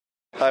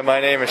Hi,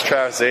 my name is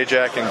Travis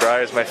Zajac, and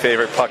Bry is my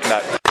favorite puck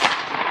nut.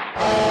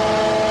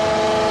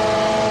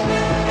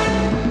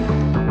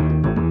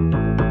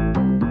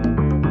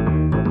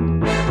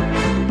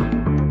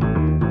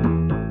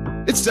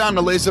 It's time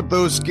to lace up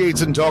those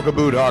skates and talk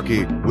about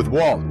hockey with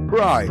Walt,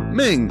 Bry,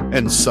 Ming,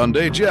 and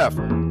Sunday Jeff.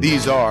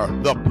 These are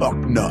the Puck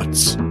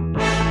Nuts.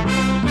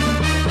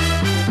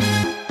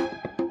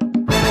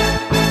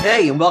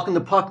 Hey, and welcome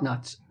to Puck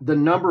Nuts, the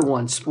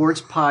 #1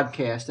 sports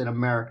podcast in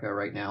America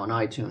right now on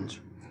iTunes.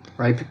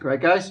 Right,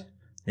 guys?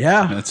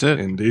 Yeah. That's it.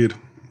 Indeed.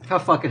 How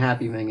fucking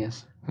happy Ming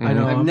is. I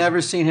know. I've never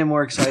seen him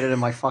more excited in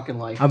my fucking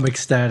life. I'm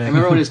ecstatic. I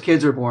remember when his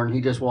kids were born, he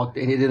just walked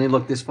in, he didn't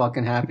look this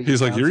fucking happy.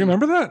 He's like, you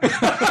remember that?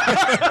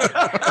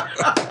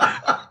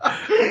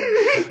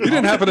 You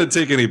didn't happen to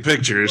take any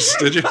pictures,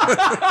 did you?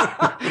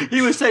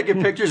 He was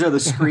taking pictures of the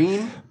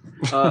screen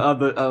what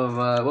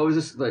was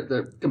this? Like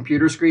the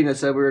computer screen that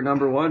said we were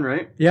 #1,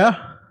 right? Yeah.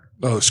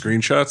 Oh,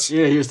 screenshots?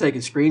 Yeah, he was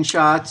taking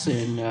screenshots,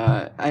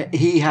 and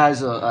he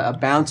has a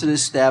bounce in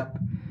his step.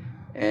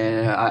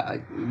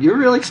 And you're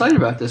really excited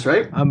about this,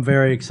 right? I'm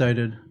very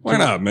excited. Why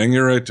not, Ming?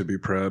 You're right to be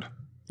proud.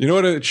 You know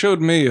what? It showed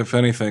me, if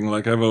anything,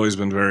 like I've always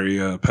been very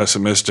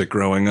pessimistic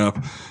growing up.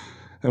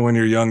 And when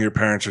you're young, your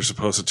parents are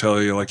supposed to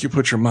tell you, like, you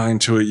put your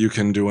mind to it, you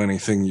can do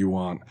anything you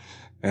want.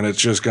 And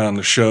it's just gone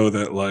to show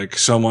that, like,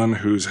 someone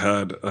who's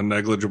had a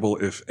negligible,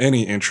 if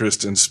any,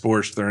 interest in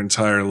sports their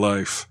entire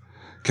life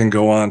can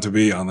go on to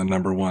be on the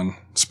 #1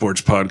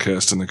 sports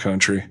podcast in the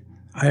country.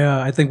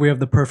 I think we have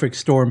the perfect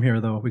storm here,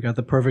 though. We got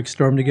the perfect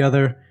storm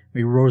together.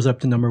 We rose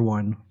up to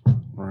 #1.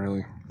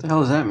 Really? What the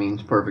hell does that mean?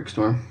 Perfect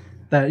storm.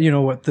 That, you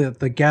know what, the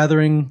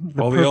gathering,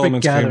 All the perfect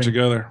elements gathering, came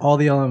together. All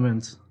the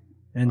elements.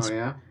 And Oh,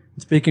 yeah?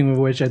 speaking of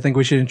which, I think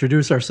we should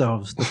introduce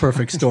ourselves. The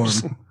perfect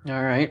storm.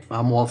 All right.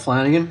 I'm Walt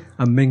Flanagan.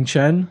 I'm Ming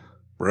Chen.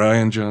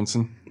 Brian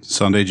Johnson.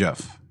 Sunday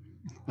Jeff.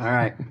 All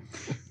right.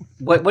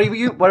 What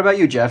about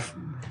you, Jeff?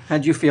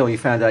 How'd you feel you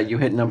found out you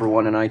hit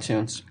 #1 in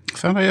iTunes?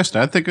 Found out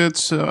yesterday. I think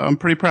I'm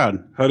pretty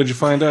proud. How did you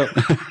find out?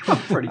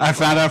 I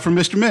found out from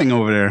Mr. Ming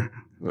over there.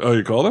 Oh,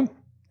 you called him?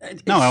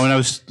 No, when I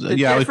was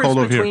The I was difference called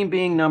over between here.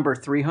 being number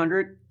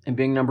 300 and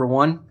being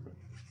 #1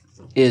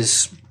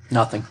 is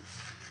nothing.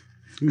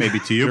 Maybe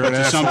to you, You're but an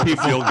to some asshole.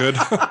 people, Feel good.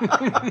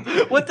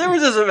 What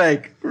difference does it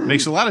make?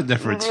 makes a lot of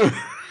difference.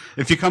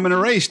 If you come in a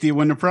race, do you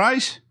win the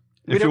prize?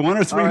 If you won or All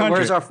right, 300.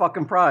 where's our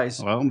fucking prize?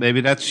 Well,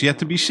 maybe that's yet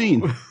to be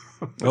seen.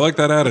 I like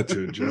that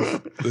attitude,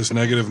 Jeff. This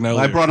negative Nelly.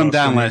 I brought him across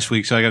down from you. last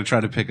week, so I got to try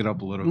to pick it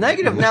up a little bit.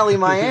 Negative Nelly,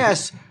 my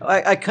ass.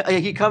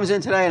 He comes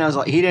in today, and I was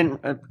like, he didn't.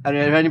 If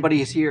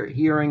anybody is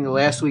hearing the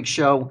last week's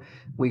show,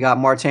 we got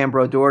Martin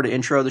Brodeur to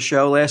intro the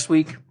show last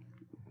week.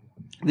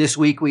 This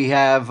week we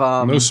have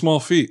No small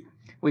feat.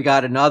 we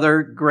got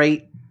another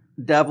great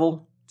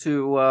devil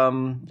to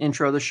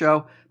intro the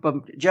show.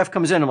 But Jeff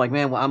comes in, I'm like,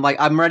 man,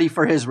 I'm ready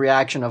for his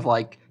reaction of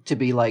like to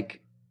be like.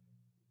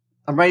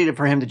 I'm ready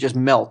for him to just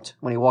melt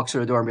when he walks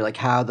through the door and be like,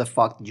 "How the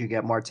fuck did you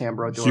get Martin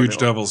Brodeur?" Huge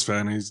Devils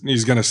fan.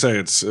 He's going to say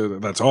it's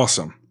that's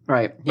awesome.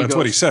 Right. That's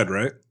what he said,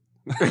 right?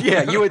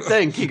 Yeah, you would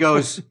think. He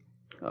goes,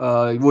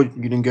 you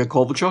didn't get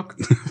Kovalchuk?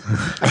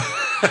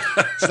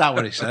 That's not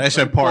what he said. I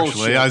said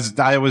partially.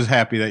 I was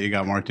happy that you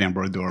got Martin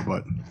Brodeur,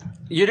 but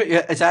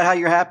Is that how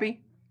you're happy?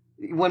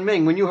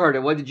 When you heard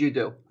it, what did you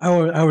do?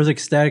 I was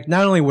ecstatic.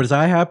 Not only was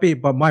I happy,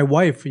 but my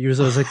wife used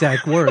those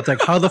exact words.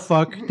 Like, how the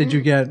fuck did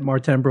you get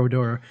Martin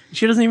Brodeur?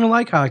 She doesn't even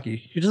like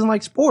hockey. She doesn't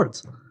like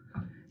sports.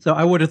 So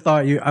I would have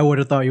thought you would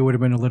have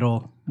been a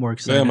little more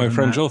excited. Yeah, my than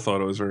friend that. Jill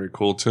thought it was very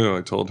cool too.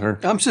 I told her.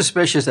 I'm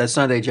suspicious that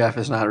Sunday Jeff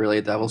is not really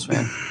a Devils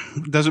fan.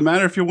 it doesn't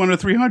matter if you won or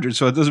 300,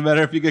 so it doesn't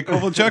matter if you get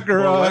Kovalchuk or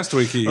Well, last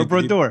week or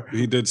Brodeur.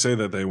 he did say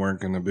that they weren't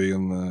going to be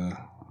in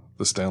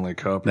the Stanley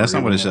Cup. That's or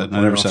not what he even said. the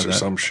I never playoffs said or that.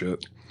 some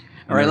shit.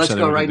 All right, never let's said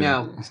go I right would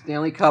now.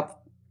 Stanley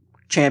Cup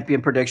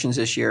champion predictions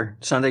this year.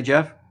 Sunday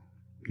Jeff?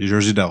 New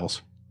Jersey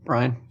Devils.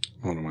 Brian?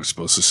 What am I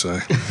supposed to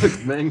say?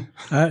 Ming?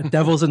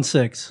 Devils in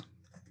 6.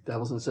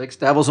 Devils in 6.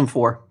 Devils in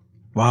 4.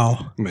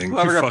 Wow. Ming, you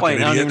Whoever got fucking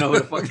playing, I don't idiot. even know who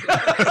the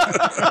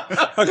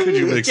fuck. How could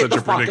you make Get such a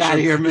the fuck prediction? out of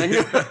here, Ming.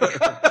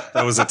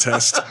 That was a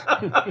test.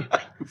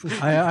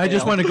 I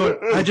just want to go.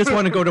 I just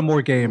want to go to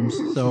more games.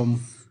 So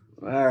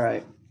All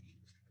right.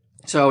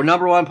 So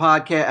 #1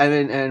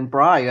 podcast, and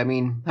Bri, I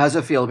mean, how's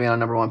it feel being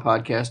on #1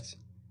 podcast?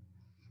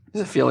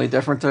 Does it feel any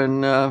different than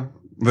Than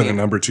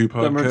a #2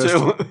 podcast?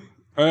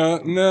 number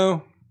 2?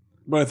 No.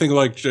 But I think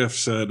like Jeff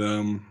said,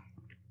 I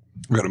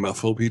got a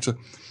mouthful of pizza.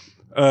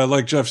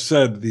 Like Jeff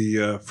said,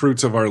 the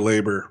fruits of our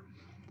labor,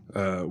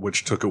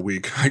 which took a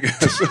week, I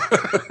guess.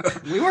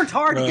 We worked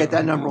hard to get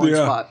that #1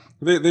 spot.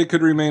 They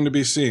could remain to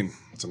be seen.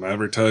 Some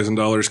advertising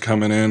dollars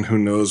coming in. Who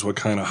knows what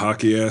kind of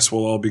hockey ass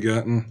we'll all be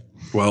getting?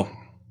 Well,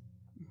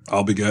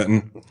 I'll be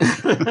getting.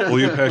 Will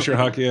you pass your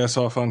hockey ass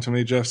off on to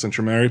me, Jeff, since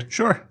you're married?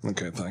 Sure.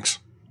 Okay, thanks.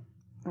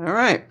 All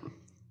right.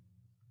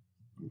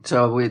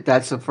 So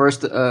that's the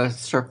first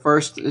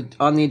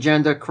on the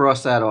agenda.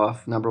 Cross that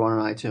off. #1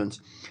 on iTunes.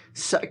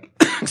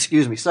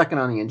 Excuse me. Second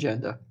on the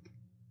agenda.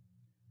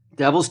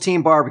 Devils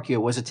team barbecue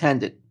was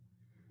attended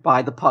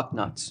by the Puck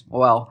Nuts.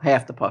 Well,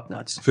 half the Puck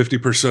Nuts.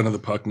 50% of the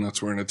puck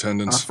nuts were in Our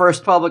attendance.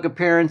 first public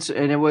appearance,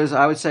 and I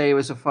would say it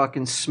was a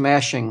fucking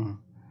smashing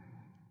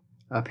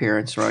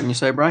appearance, right? And you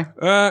say, Brian?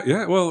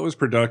 Yeah, well, it was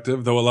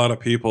productive, though a lot of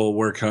people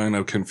were kind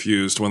of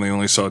confused when they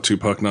only saw 2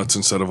 puck nuts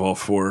instead of all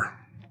 4.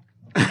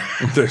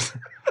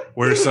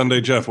 Where's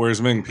Sunday Jeff?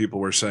 Where's Ming? People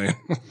were saying.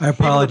 I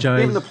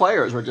apologize. Even the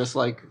players were just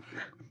like,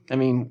 I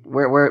mean,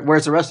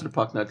 where's the rest of the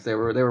Puck Nuts? They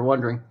were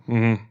wondering.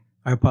 Mm-hmm.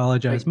 I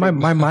apologize. My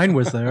mind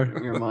was there.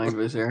 Your mind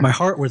was there. My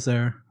heart was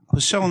there. I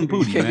was selling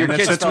booty, Your man.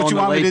 kids That's fell what in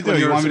you the want me to lake do. when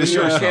You want me to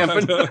were search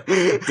camping.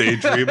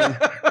 Daydreaming.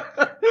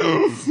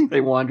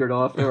 They wandered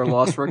off. They were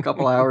lost for a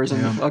couple hours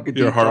in the fucking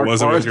Your deep, heart dark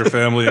wasn't forest. with your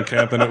family in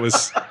camping. It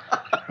was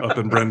up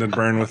in Brendan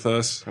Burn with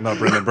us. Not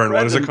Brendan Burn.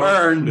 What is it Brendan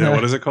called? Byrne. Yeah,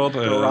 what is it called?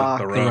 The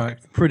Rock. The The Rock. Rock.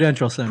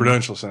 Prudential Center.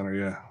 Prudential Center,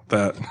 yeah.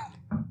 That.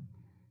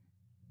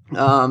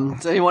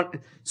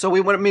 So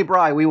we went. Me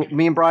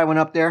and Bri went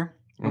up there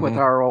with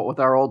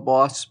our old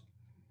boss,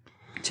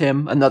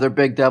 Tim, another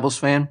big Devils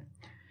fan,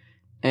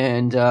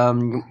 and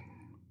it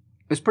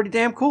was pretty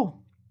damn cool.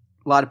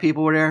 A lot of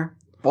people were there.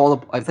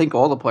 I think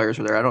all the players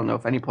were there. I don't know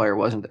if any player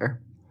wasn't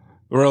there.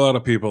 There were a lot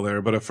of people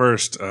there, but at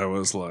first I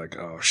was like,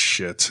 oh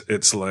shit.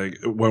 It's like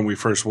when we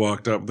first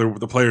walked up,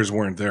 the players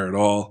weren't there at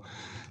all.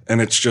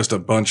 And it's just a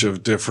bunch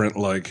of different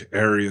like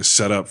areas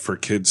set up for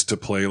kids to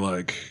play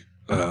like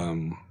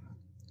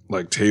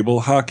table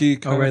hockey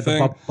kind Oh, right, of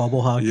thing. the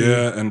bubble hockey.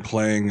 Yeah, and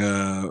playing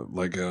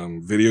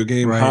video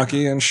game Right.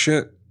 hockey and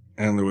shit.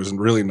 And there was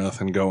really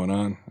nothing going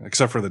on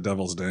except for the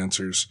Devil's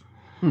Dancers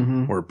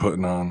were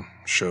putting on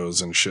shows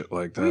and shit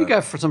like that. We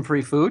got for some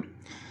free food.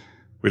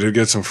 We did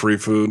get some free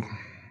food.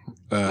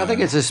 I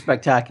think it's a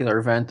spectacular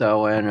event,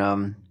 though,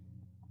 and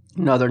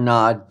another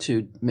nod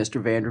to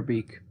Mr.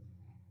 Vanderbeek,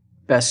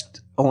 best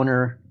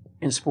owner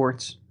in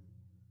sports.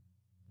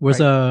 Was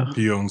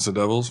He owns the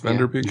Devils,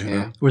 Vanderbeek.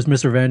 Yeah. was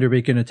Mr.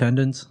 Vanderbeek in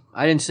attendance?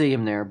 I didn't see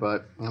him there,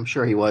 but I'm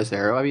sure he was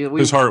there. I mean,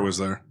 His heart was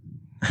there.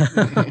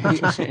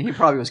 he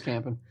probably was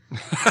camping.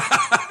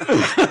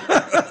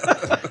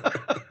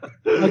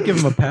 I'll give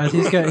him a pass.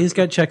 He's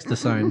got checks to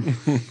sign.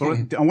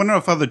 But I wonder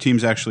if other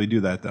teams actually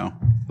do that though,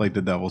 like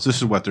the Devils. This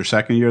is what their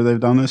second year they've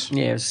done this.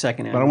 Yeah, it was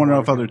second. But I wonder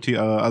if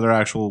other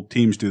actual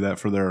teams do that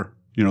for their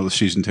the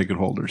season ticket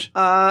holders.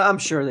 I'm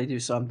sure they do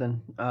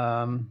something.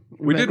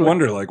 We did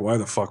wonder, like, why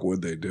the fuck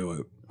would they do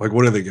it? Like,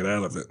 what do they get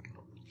out of it?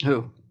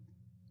 Who?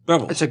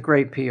 Devils. It's a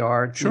great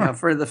PR,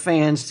 for the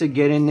fans to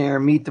get in there,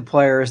 meet the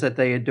players that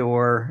they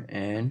adore,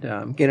 and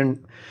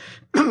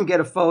get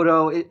a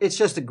photo. It's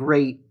just a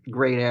great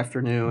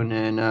afternoon,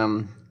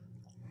 and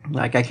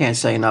I can't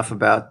say enough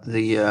about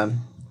the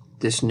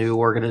this new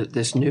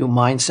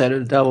mindset of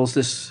the Devils.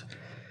 This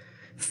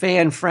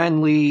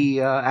fan-friendly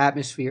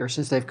atmosphere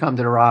since they've come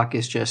to the Rock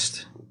is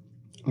just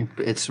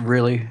it's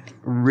really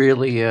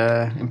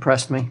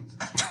impressed me.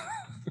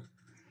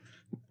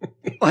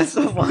 What's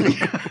so funny?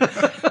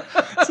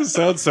 This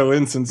sounds so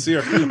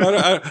insincere.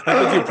 I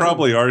think you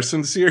probably are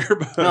sincere,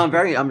 but No,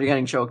 I'm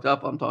getting choked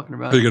up. I'm talking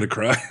about. are you gonna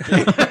cry?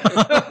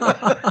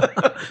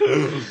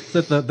 Is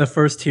that the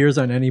first tears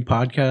on any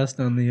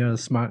podcast on the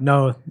smart?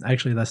 No,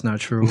 actually, that's not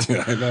true.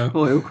 Yeah, I know.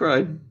 Boy, who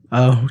cried?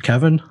 Oh,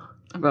 Kevin.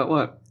 About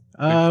what?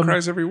 He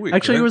cries every week.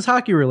 Actually, right? it was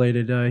hockey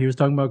related. He was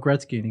talking about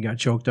Gretzky and he got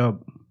choked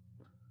up.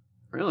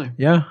 Really?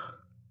 Yeah.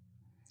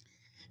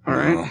 All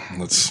right. Well,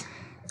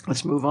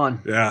 Let's move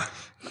on. yeah.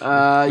 You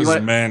This want-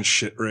 is man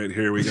shit right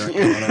here. We got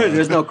going on.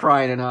 There's no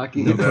crying in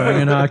hockey.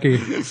 Crying in hockey.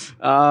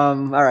 All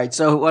right.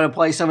 So, want to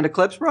play some of the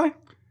clips, Brian?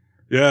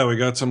 Yeah, we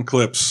got some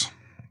clips.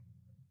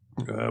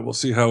 We'll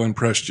see how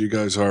impressed you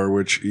guys are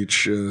with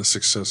each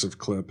successive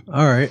clip.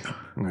 All right.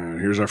 All right,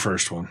 here's our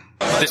first one.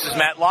 This is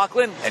Matt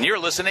Lachlan, and you're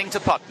listening to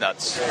Puck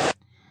Nuts.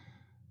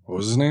 What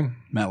was his name?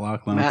 Matt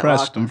Lachlan, Matt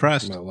impressed, Lachlan.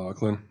 impressed. Matt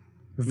Lachlan.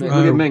 Look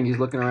at Ming. He's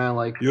looking around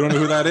like. You don't know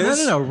who that No,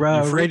 is? no.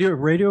 You freak?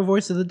 Radio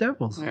voice of the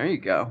Devils. There you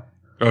go.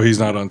 Oh, he's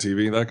not on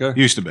TV, that guy?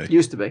 Used to be.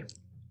 Used to be.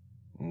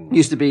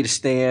 Used to be to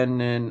Stan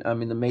and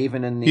the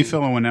Maven and the. He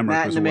filled in when Emmerich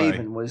Matt was and the away.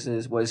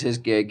 Maven was his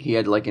gig. He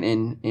had like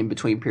an in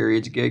between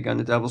periods gig on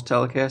the Devils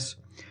telecast.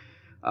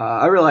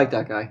 I really like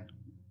that guy.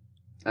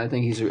 I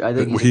think he's. He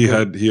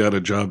good- had a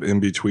job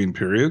in between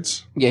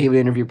periods. Yeah, he would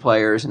interview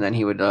players, and then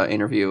he would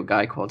interview a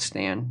guy called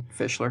Stan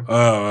Fischler.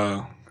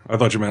 Oh, I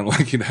thought you meant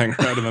like he'd hang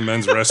around in the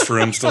men's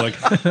restrooms to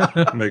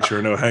like make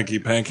sure no hanky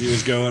panky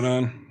was going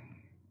on.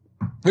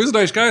 He was a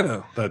nice guy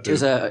though. That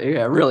He's dude,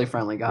 a really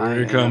friendly guy.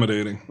 very and,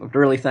 accommodating. I would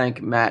really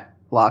thank Matt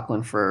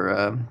Lachlan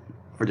for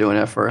doing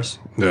that for us.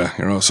 Yeah,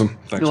 you're awesome.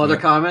 Thanks. No other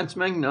Matt. comments,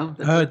 Ming? No.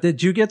 That's it,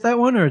 Did you get that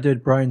one or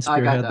did Brian I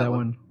got spearhead that that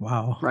one. one?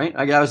 Wow. right?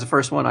 That was the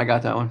first one. I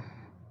got that one.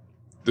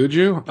 Did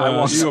you?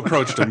 walked You up.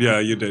 approached him. Yeah,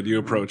 you did. You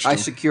approached I him.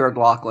 secured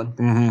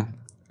Lachlan.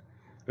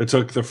 It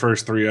took the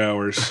first 3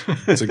 hours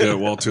to get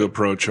Walt to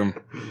approach him.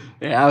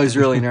 Yeah, I was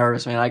really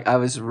nervous, man. I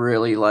was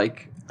really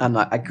like,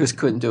 I just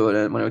couldn't do it.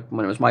 And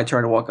when it was my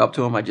turn to walk up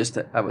to him,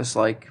 I was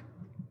like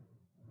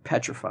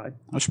petrified.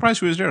 I'm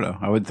surprised he was there though.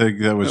 I would think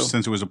that was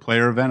since it was a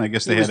player event. I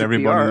guess they He was had the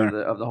everybody PR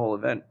there. of the whole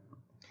event.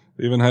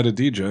 They even had a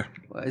DJ.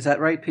 Is that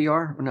right?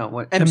 PR? No,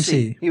 what?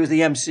 MC. He was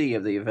the MC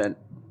of the event.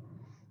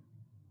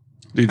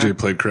 DJ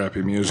played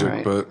crappy music,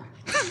 Right. but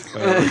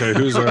okay.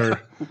 Who's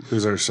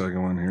our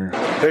second one here?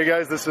 Hey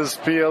guys, this is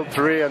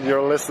PL3 and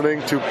you're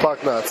listening to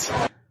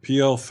Pucknuts.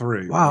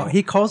 PL3. Wow,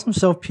 he calls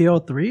himself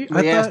PL3.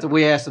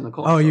 We asked him to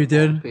call. Oh, you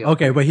did? PL3.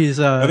 Okay, but he's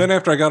And then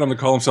after I got him to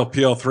call himself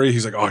PL3,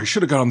 he's like, "Oh, he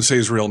should have got him to say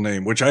his real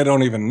name," which I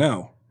don't even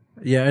know.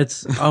 yeah,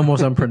 it's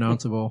almost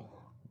unpronounceable.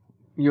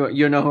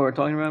 You know who we're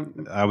talking about?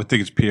 I would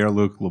think it's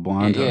Pierre-Luc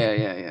Leblanc.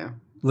 Yeah.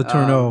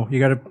 Letourneau, you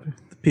got a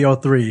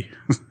PL3.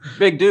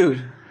 Big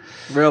dude,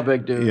 real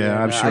big dude. Yeah,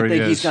 And, I'm sure I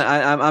think he he's is.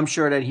 gonna. I'm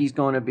sure that he's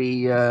going to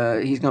be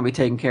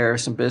taking care of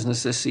some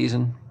business this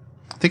season.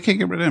 They can't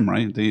get rid of him,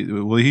 right?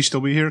 Will he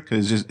still be here?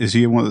 Because is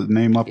he one of the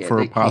name up Yeah, for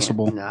they a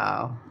possible? can't.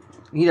 No,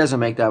 he doesn't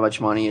make that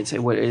much money. And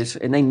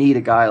they need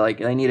a guy like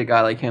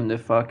him to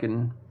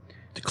fucking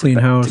To clean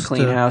house. to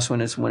clean house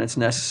when it's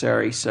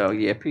necessary. So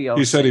yeah, PL.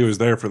 He said he was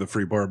there for the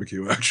free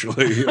barbecue.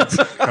 Actually,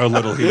 how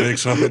little he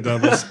makes on the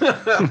Devils.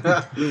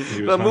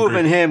 But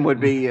moving him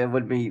would be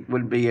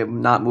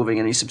not moving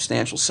any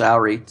substantial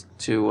salary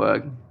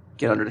to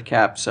get under the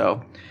cap.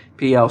 So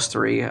PL's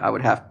 3,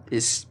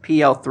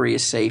 PL3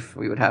 is safe.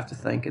 We would have to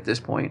think at this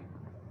point.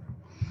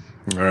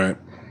 All right,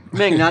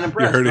 Ming, not you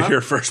impressed. heard it huh?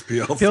 here first.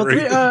 PL3.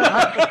 PL3,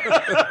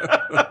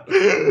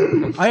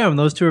 I am.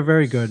 Those two are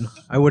very good.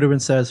 I would have been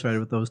satisfied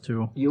with those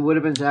two. You would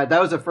have been. That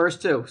was the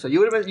first two. So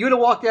you'd have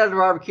walked out of the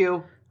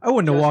barbecue. I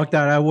wouldn't have walked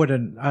out. I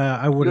wouldn't.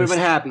 I would You'd have been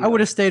happy, I would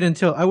have stayed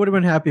until. I would have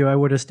been happy. I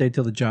would have stayed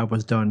till the job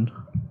was done.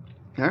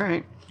 All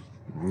right,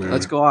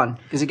 let's go on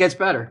because it gets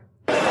better.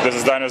 This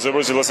is Dino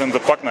Zubers. You're listening to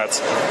Pucknuts.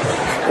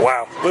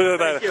 Wow.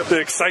 Look at that. The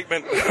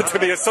excitement to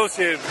be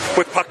associated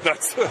with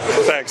Pucknuts.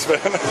 Thanks,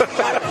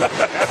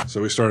 man.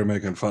 So we started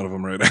making fun of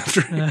him right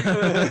after. Right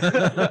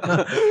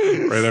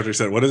after he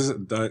said, "What is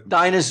it?"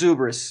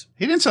 Dinozubris.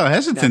 He didn't sound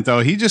hesitant though.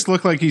 He just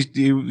looked like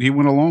he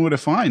went along with it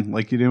fine,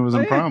 like he didn't was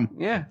a problem.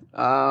 Yeah.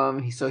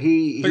 So I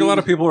think a lot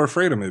of people are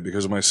afraid of me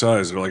because of my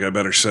size. They're like, "I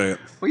better say it."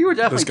 Well, you were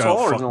definitely This guy will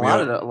taller fuck than me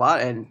up. a lot,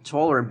 and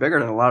taller and bigger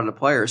than a lot of the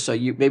players. So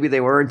maybe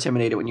they were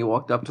intimidated when you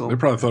walked up to They them.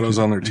 probably thought I was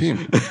on their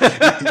team.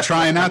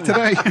 Trying out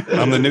today.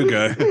 I'm the new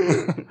guy.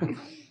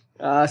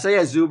 So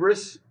yeah,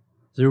 Zubris.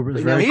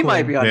 Zuber's Now very he cool.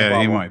 might be on the Yeah,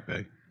 bubble. he might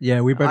be.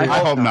 Yeah, we better. I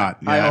hope not.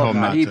 Yeah, I hope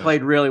not. He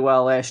played really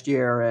well last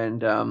year,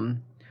 and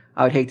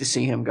I would hate to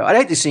see him go. I'd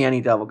hate to see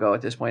any Devil go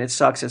at this point. It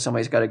sucks that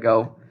somebody's got to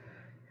go,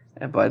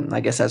 but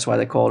I guess that's why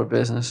they call it a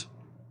business.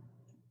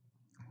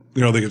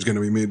 You don't think it's going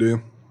to be me, do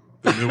you?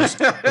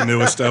 The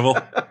newest Devil.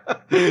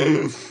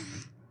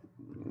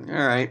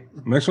 All right.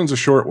 Next one's a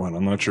short one.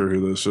 I'm not sure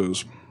who this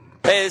is.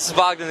 Hey, this is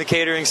Bogdan, the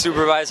catering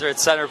supervisor at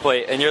Center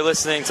Plate, and you're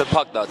listening to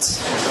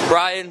Pucknuts.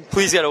 Brian,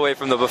 please get away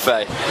from the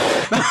buffet.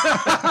 No,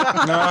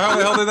 how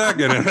the hell did that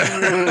get in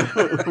there?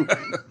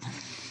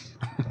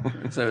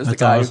 So it was the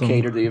That's guy awesome. who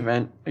catered the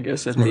event, I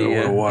guess, at What the,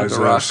 a at wise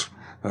the Rock. ass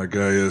that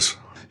guy is.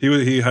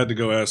 He had to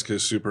go ask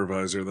his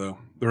supervisor though.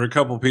 There were a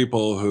couple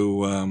people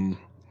who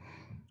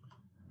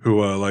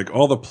like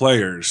all the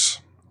players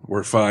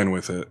were fine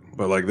with it,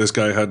 but like this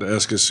guy had to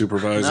ask his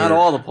supervisor. Not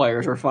all the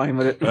players were fine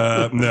with it.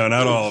 No,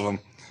 not all of them.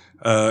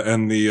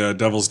 And the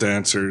Devil's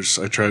Dancers,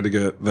 I tried to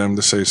get them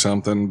to say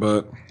something,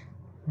 but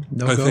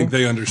No I go? think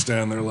they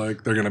understand. They're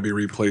going to be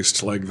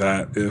replaced like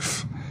that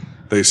if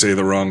they say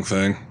the wrong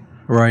thing.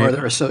 Right. Or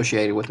they're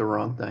associated with the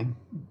wrong thing.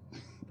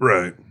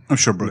 Right. I'm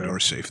sure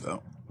Brodor's safe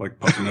though. Like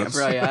Pucknuts.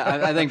 Right.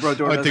 I think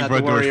Brodor I doesn't think have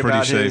to worry Brodor's pretty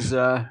about safe. his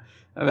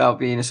about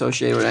being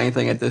associated with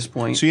anything at this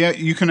point. So yeah,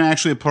 you can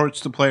actually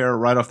approach the player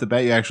right off the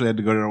bat. You actually had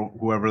to go to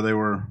whoever they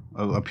were,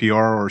 a PR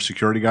or a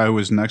security guy who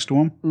was next to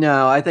him.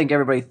 No, I think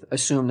everybody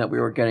assumed that we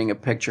were getting a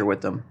picture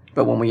with them.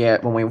 But when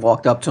we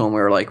walked up to them, we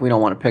were like, "We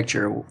don't want a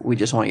picture. We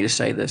just want you to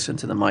say this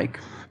into the mic."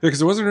 Yeah,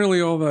 because it wasn't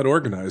really all that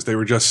organized. They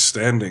were just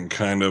standing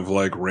kind of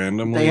like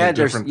randomly They had in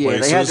their different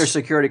places. they had their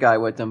security guy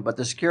with them, but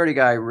the security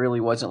guy really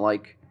wasn't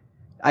like.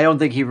 I don't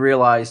think he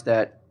realized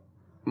that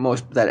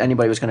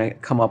anybody was going to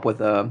come up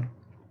with a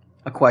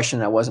question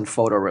that wasn't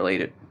photo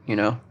related. You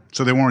know.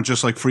 So they weren't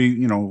just like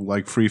free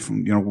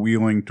from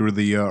wheeling through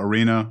the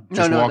arena,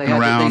 just walking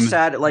around. They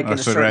sat like in a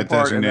so they're certain at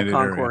part of the designated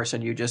area. concourse,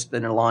 and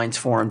then the lines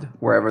formed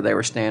wherever they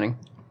were standing.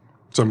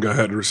 Some guys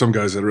had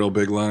real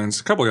big lines.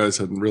 A couple guys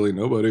had really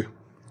nobody.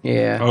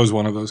 Yeah. I was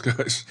one of those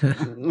guys.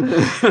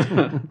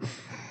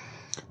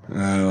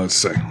 Let's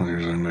see.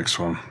 Here's our next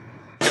one.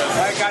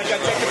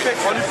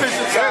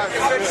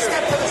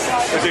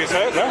 Did he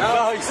say it?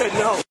 No, he said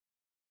no.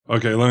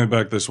 Okay, let me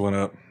back this one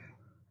up.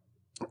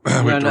 We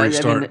have to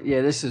restart.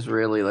 This is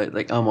really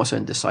like almost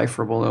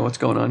indecipherable though. What's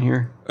going on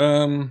here?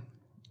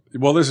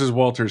 Well, this is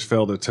Walter's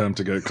failed attempt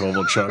to get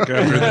Kovalchuk.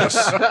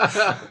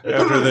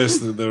 After this,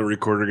 the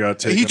recorder got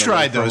taken. He away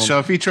tried from though, him. so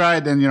if he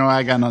tried, then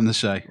I got nothing to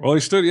say. Well, he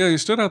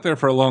stood out there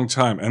for a long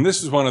time, and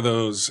this is one of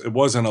those. It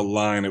wasn't a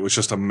line; it was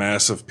just a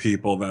mass of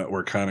people that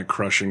were kind of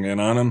crushing in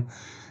on him.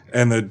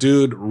 And the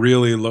dude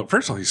really looked.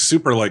 First of all, he's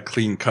super like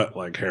clean cut,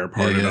 like hair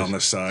parted on the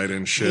side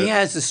and shit. He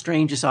has the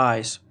strangest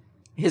eyes.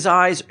 His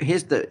eyes,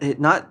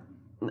 not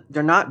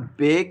they're not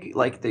big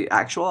like the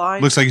actual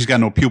eyes. Looks like he's got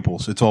no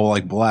pupils. It's all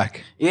like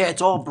black. Yeah,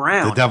 it's all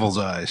brown. The devil's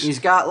eyes. He's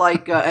got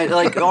like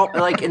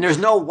and there's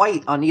no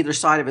white on either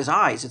side of his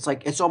eyes. It's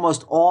like it's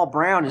almost all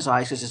brown his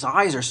eyes because his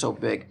eyes are so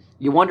big.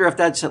 You wonder if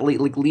that's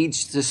like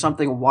leads to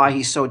something why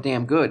he's so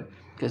damn good.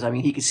 Because I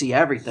mean, he can see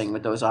everything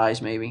with those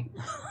eyes, maybe.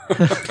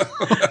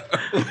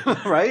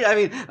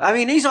 Right? I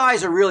mean, these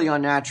eyes are really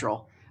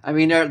unnatural. I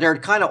mean, they're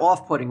kind of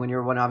off-putting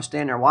when I'm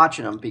standing there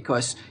watching them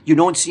because you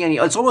don't see any.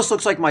 It almost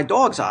looks like my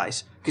dog's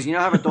eyes because you know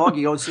how a dog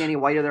you don't see any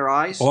white of their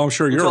eyes. Well, I'm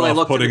sure you're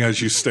off-putting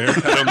as you stare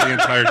at them the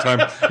entire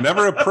time.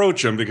 Never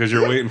approach them because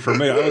you're waiting for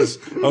me. I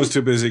was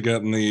too busy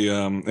getting the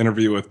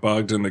interview with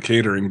Bogdan, the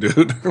catering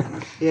dude.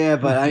 Yeah,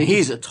 but I mean,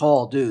 he's a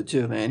tall dude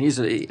too, man. He's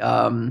like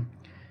 6'3"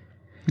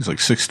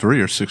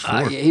 or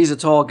 6'4". Yeah, he's a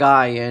tall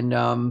guy,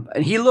 and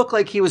he looked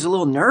like he was a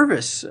little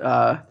nervous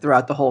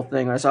throughout the whole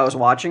thing as I was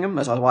watching him,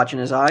 as I was watching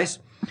his eyes.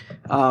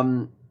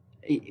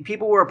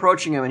 People were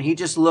approaching him, and he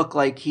just looked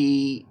like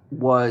he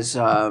was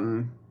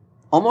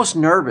almost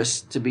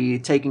nervous to be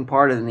taking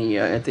part in the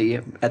at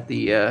the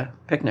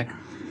picnic.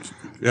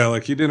 Yeah,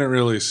 like he didn't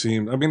really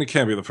seem. I mean, it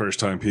can't be the first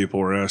time people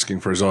were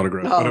asking for his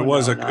autograph, but it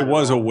was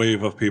a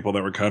wave of people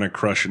that were kind of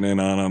crushing in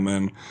on him,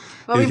 and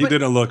he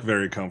didn't look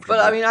very comfortable.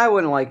 But I mean, I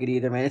wouldn't like it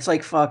either, man. It's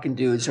like fucking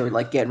dudes who are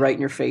like getting right in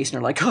your face, and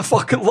they're like, "I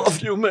fucking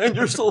love you, man.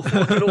 You're so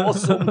fucking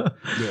awesome."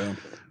 Yeah.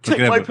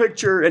 Take my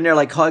picture, and they're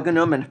like hugging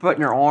him and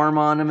putting their arm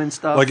on him and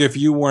stuff. Like if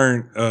you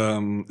weren't,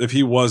 if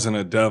he wasn't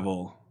a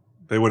devil,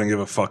 they wouldn't give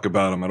a fuck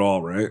about him at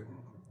all, right?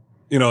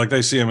 You know, like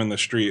they see him in the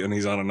street and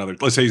he's on another.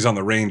 Let's say he's on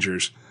the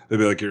Rangers, they'd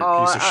be like, "You're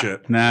a piece of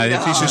shit." Nah,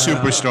 if he's a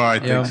superstar, I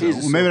think. So.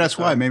 Well, maybe that's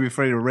why. Maybe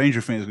afraid of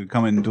Ranger fans could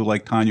come in and do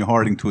like Tanya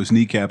Harding to his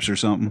kneecaps or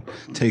something,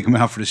 take him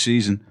out for the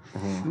season.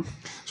 Mm-hmm.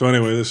 So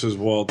anyway, this is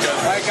Walt. All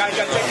right, guys,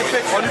 gotta take a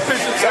picture. On your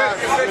picture.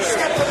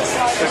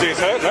 Is he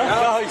said no?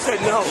 No, he said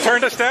no.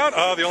 Turned us down?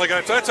 Oh, the only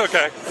guy. That's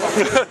okay.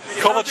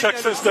 Kovalchuk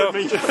says no.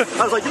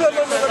 I was like, no.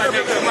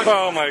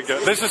 Oh my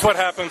god! This is what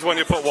happens when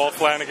you put Walt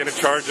Flanagan in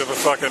charge of a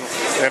fucking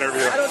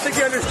interview. I don't think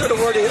he understood a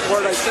word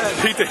I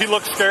said. He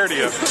looked scared of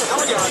you.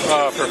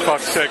 Oh, for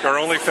fuck's sake! Our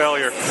only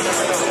failure.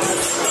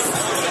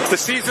 The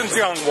season's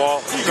young,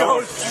 Walt. He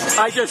goes,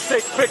 I just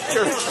take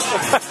pictures.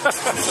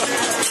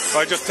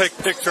 I just take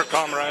picture,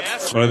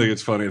 comrades. But I think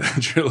it's funny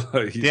that you're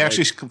like... Did he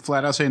actually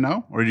flat out say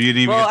no? Or did you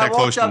even get that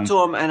close to him? I walked up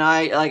to him, and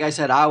like I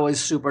said, I was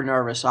super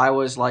nervous. I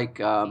was like,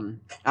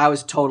 I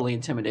was totally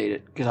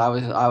intimidated because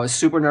I was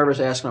super nervous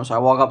asking him. So I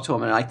walk up to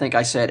him, and I think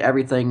I said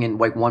everything in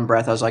like one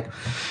breath. I was like,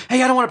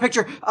 "Hey, I don't want a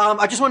picture.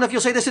 I just wonder if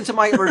you'll say this into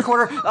my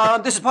recorder.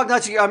 This is Pug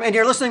Nuts, and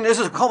you're listening. This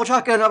is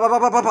Kovalchuk, and blah, blah,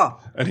 blah, blah, blah."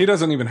 And he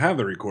doesn't even have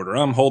the recorder.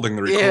 I'm holding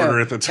the recorder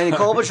at the time. And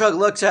Kovalchuk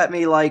looks at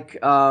me like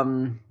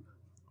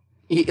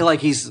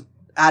he's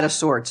out of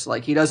sorts.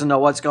 Like he doesn't know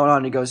what's going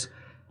on. He goes,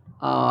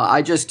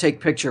 "I just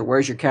take picture.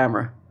 Where's your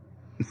camera?"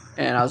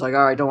 And I was like,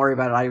 "All right, don't worry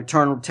about it." I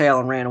turned tail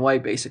and ran away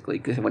basically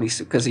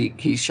because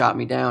he shot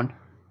me down.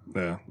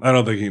 Yeah, I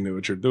don't think he knew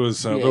what there was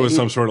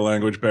some sort of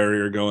language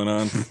barrier going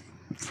on.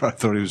 I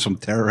thought he was some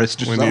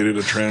terrorist. We needed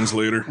a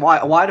translator.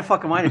 Why the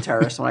fuck am I the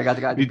terrorist when I got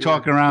the guy? You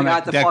talking around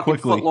that fucking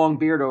quickly? Foot long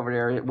beard over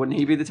there. Wouldn't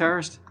he be the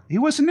terrorist? He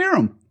wasn't near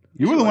him.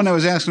 You were the one that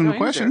was asking him the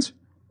questions.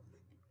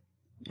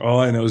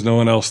 All I know is no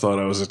one else thought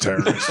I was a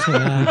terrorist.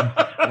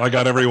 I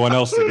got everyone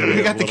else to get it.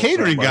 You got the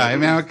catering guy. I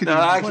mean,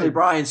 actually,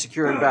 Brian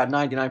secured about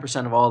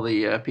 99% of all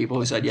the people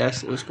who said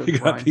yes. It was good. You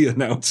got the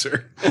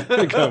announcer.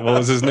 What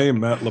was his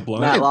name? Matt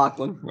LeBlanc. Matt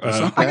Lachlan.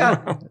 I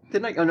got.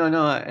 Didn't I? Oh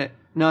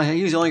no.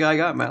 He was the only guy I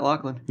got. Matt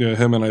Lachlan. Yeah,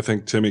 him and I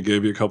think Timmy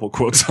gave you a couple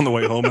quotes on the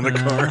way home in the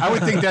car. I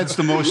would think that's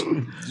the most,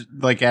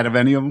 like, out of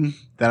any of them,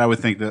 that I would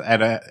think that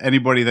out of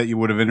anybody that you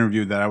would have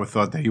interviewed, that I would have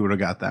thought that you would have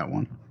got that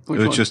one.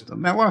 It was just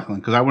Matt Lachlan,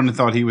 because I wouldn't have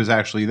thought he was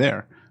actually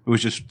there. It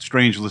was just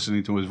strange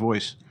listening to his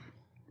voice.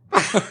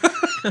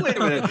 Wait a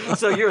minute.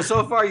 So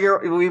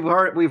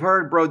we've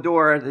heard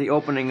Brodeur at the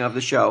opening of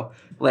the show,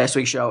 last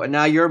week's show, and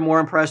now you're more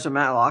impressed with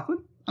Matt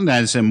Lachlan? I'm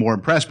not saying more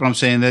impressed, but I'm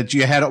saying that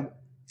you had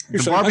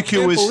the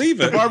barbecue is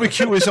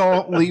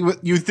all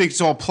you think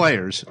it's all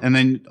players, and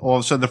then all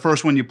of a sudden the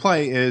first one you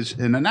play is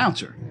an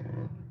announcer.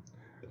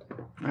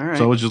 All right.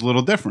 So it's just a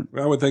little different.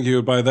 I would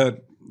think by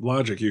that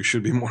logic, you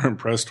should be more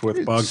impressed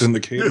with Bogdan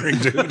the catering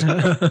dude.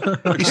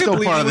 He's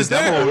still part of the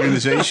devil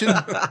organization.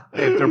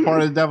 If they're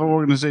part of the devil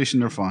organization,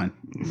 they're fine.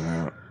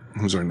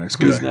 Who's our next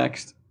guy? Who's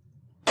next?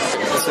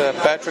 It's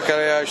Patrick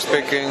Elias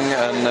speaking,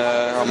 and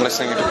I'm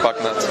listening to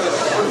Pucknuts.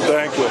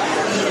 Thank you.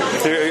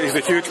 He's a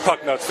huge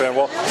Pucknuts fan.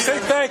 Well, say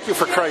thank you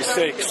for Christ's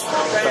sakes.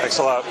 Thanks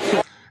a lot.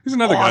 He's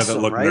another guy that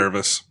looked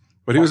nervous.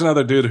 But he was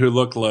another dude who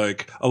looked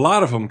like, a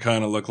lot of them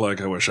kind of looked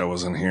like, I wish I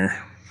wasn't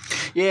here.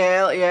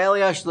 Yeah,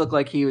 Elias looked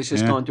like he was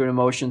just going through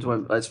emotions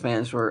as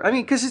fans were. I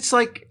mean, because it's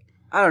like,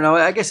 I don't know.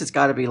 I guess it's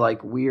got to be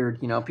like weird,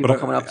 people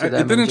coming up to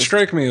them. It didn't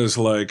strike me as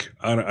like,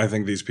 I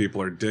think these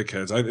people are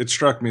dickheads. It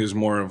struck me as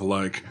more of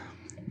like,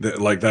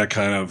 like that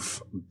kind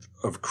of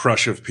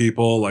crush of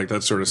people, like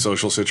that sort of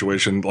social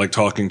situation, like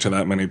talking to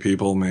that many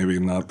people, maybe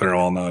not, they're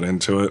all not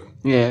into it.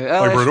 Yeah.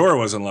 Like Brodeur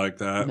wasn't like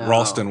that. No.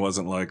 Ralston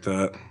wasn't like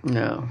that.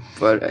 No.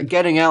 But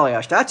getting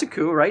Elias, that's a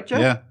coup, right, Jeff?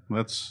 Yeah,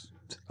 that's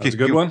a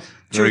good one.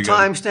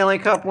 Two-time Stanley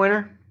Cup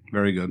winner.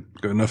 Very good.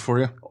 Good enough for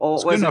you?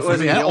 It's good enough for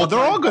me. They're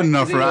all good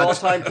enough for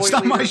us. It's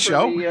not my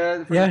show.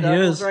 Yeah, he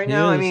is. Right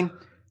now, I mean,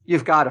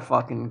 you've got to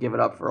fucking give it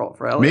up for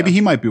Elias. Maybe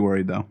he might be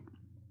worried, though.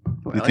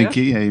 Well, I think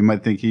you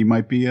might think he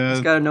might be.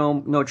 He's got a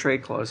no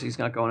trade clause. He's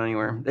not going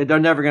anywhere. They're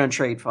never going to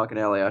trade fucking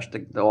Elias,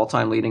 the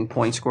all-time leading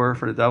point scorer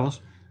for the Devils.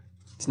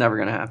 It's never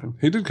going to happen.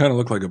 He did kind of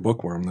look like a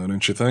bookworm, though,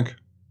 didn't you think?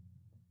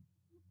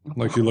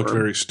 Like he looked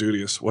very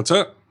studious. What's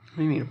that? What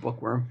do you mean a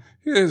bookworm?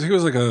 He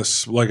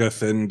was like a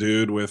thin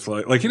dude with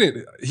like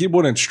he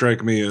wouldn't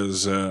strike me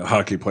as a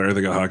hockey player. I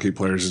think of hockey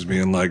players as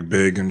being like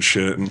big and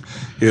shit, and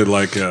he had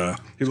like he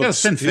looked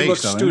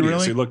studious.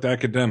 Really? He looked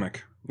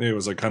academic. He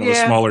was like kind of a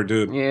smaller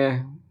dude.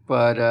 Yeah,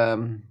 but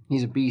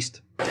he's a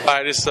beast.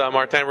 Hi, this is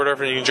Martin Brodeur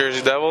from the New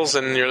Jersey Devils,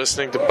 and you're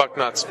listening to Puck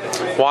Nuts.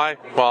 Why?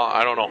 Well,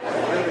 I don't know.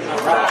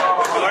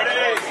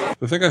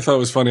 The thing I thought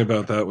was funny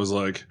about that was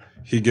like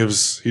he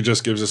just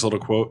gives this little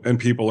quote, and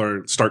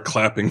people start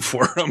clapping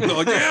for him. They're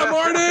like, "Yeah,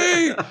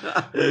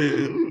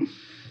 Marty!"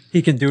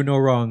 He can do no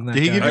wrong. Did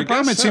he give you a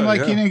problem? It seemed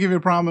like he didn't give you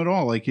a problem at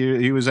all. Like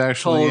he was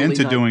actually Totally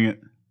into not. doing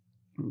it.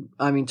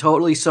 I mean,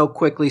 totally. So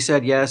quickly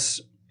said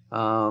yes.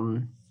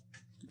 Great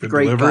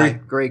delivery.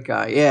 Great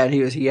guy. Yeah, and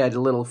he had a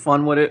little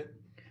fun with it.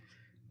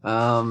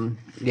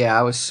 Yeah,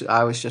 I was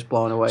just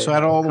blown away. So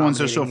out of all the ones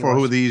there so far,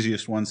 who were the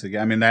easiest ones to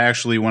get? I mean, they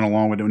actually went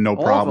along with it, no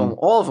problem.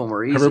 All of them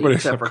were easy, Everybody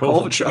except for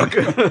except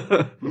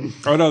Kovalchuk.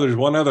 Oh no, there's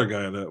one other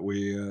guy that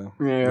we.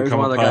 There's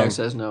one other guy who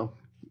says no.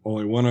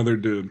 Only one other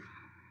dude.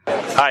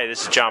 Hi,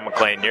 this is John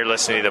McClain. You're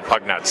listening to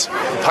Puck Nuts.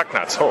 Puck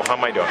Nuts. Oh, how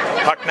am I doing?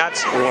 Puck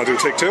Nuts. You want to do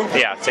take two?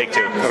 Yeah, take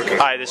two. Okay.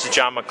 Hi, this is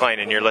John McClain,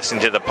 and you're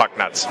listening to the Puck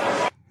Nuts.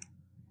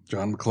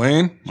 John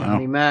McClain.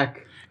 Johnny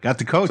Mac. Got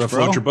the coach, Does that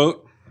bro. float your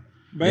boat?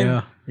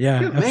 Yeah,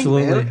 Look,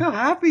 absolutely. man, look how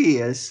happy he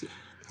is.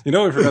 You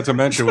know, we forgot to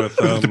mention with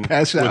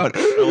pass out.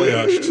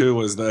 Elias too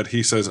was that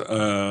he says,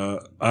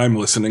 "I'm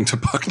listening to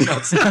Puck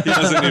Nuts." He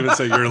doesn't even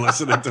say you're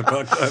listening to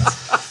Puck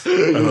Nuts.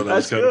 I thought that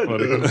was kind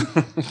of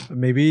funny.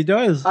 Maybe he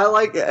does. I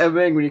like, I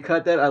mean, when you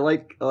cut that, I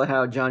like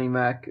how Johnny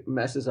Mac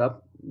messes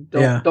up.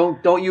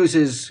 Don't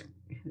use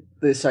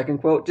the second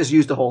quote. Just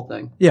use the whole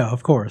thing. Yeah,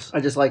 of course. I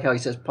just like how he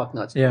says Puck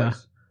Nuts. Yeah,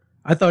 twice.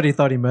 I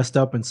thought he messed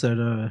up and said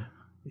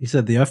he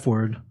said the F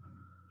word.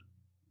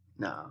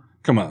 No.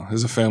 Come on,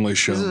 it's a family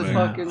show, This is man.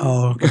 fucking.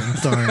 Oh, okay. I'm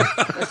sorry.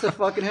 That's the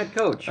fucking head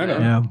coach. I know.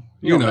 Man. Yeah.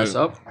 You don't mess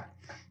up.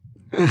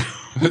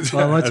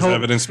 Well, let's As hope.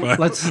 evidenced by.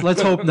 Let's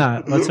hope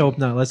not. Let's hope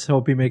not. Let's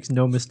hope he makes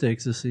no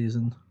mistakes this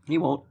season. He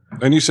won't.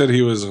 And you said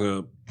he was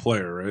a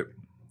player, right?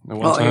 At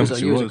one time?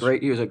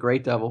 He was a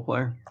great Devil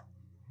player.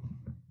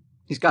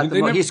 He's got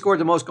he scored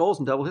the most goals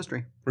in Devil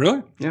history.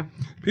 Really? Yeah.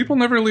 People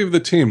never leave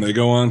the team; they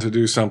go on to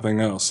do something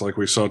else. Like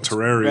we saw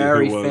Terreri,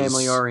 Very who was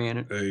family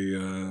oriented,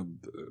 a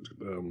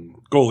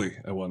goalie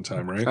at one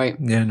time, right? Right.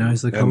 Yeah, now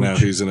he's the coach. And now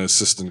he's an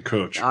assistant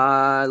coach.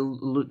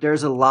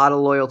 There's a lot of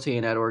loyalty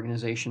in that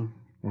organization.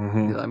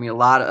 Mm-hmm. I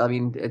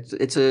mean,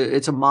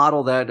 it's a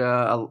model that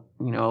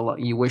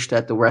you wish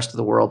that the rest of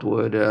the world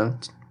would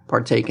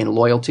partake in.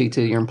 Loyalty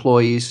to your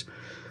employees.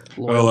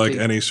 Well, like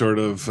any sort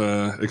of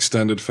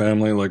extended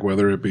family, like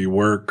whether it be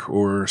work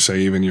or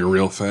say even your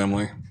real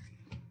family.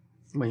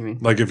 What do you mean?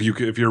 Like if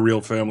your real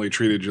family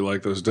treated you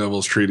like those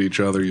Devils treat each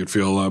other, you'd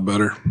feel a lot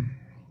better.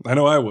 I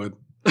know I would,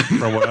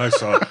 from what I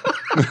saw.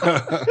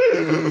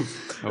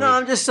 No,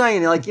 I'm just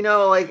saying, like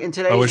in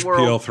today's I wish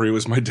world, PL3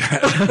 was my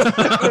dad.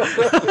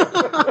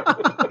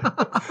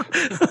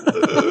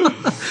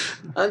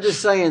 I'm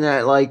just saying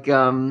that, like,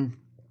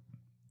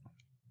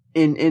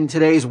 in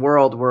today's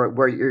world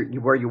where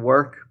you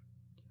work,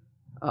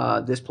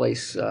 this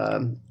place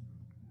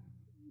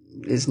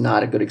is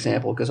not a good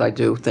example because I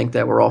do think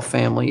that we're all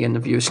family in the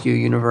View Askew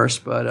universe,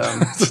 but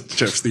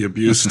Jeff's the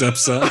abused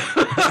stepson.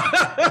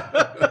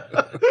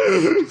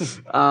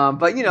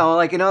 but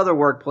like in other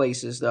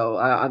workplaces,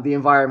 though, the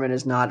environment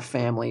is not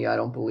family. I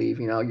don't believe.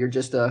 You're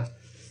just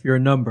you're a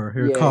number.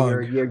 You're a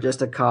cog. You're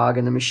just a cog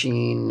in the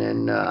machine,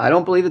 and I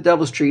don't believe the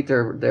Devils treat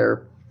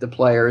the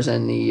players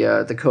and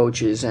the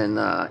coaches and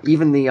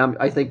even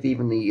I think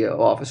even the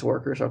office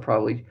workers are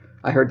probably.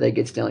 I heard they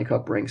get Stanley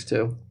Cup rings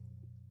too.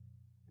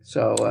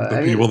 So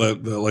people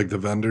that like the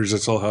vendors that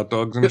sell hot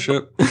dogs and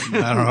shit.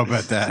 I don't know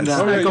about that.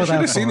 Oh, yeah, you should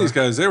have seen these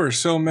guys. They were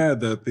so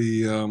mad that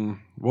the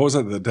what was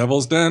it? The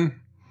Devil's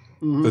Den.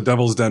 Mm-hmm. The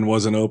Devil's Den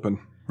wasn't open.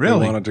 Really?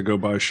 They wanted to go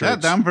buy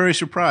shirts. I'm very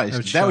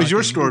surprised. That was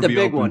your store. The be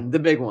big open. one. The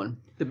big one.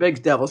 The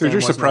big Devil's Dude, Den you're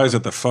wasn't surprised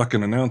open. that the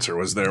fucking announcer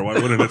was there. Why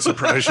wouldn't it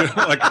surprise you?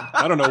 Like,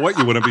 I don't know what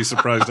you wouldn't be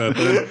surprised at.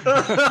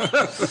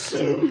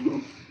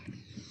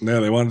 Yeah,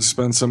 they wanted to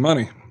spend some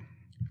money.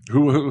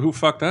 Who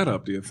fucked that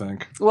up, do you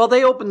think? Well,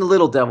 they opened the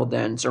little Devil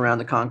Dens around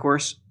the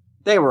concourse.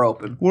 They were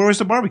open. Where was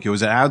the barbecue?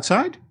 Was it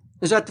outside?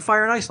 Is that the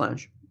Fire and Ice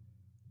Lounge?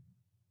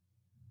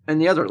 And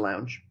the other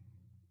lounge.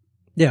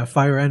 Yeah,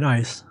 Fire and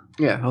Ice.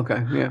 Yeah,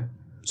 okay, yeah.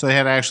 So they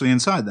had actually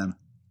inside then.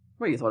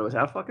 What, you thought it was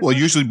out fucking? Well,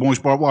 usually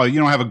most you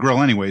don't have a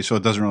grill anyway, so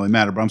it doesn't really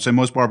matter. But I'm saying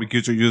most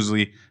barbecues are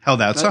usually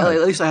held outside.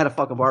 At least I had a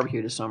fucking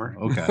barbecue this summer.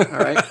 Okay. All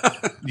right.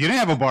 You didn't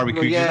have a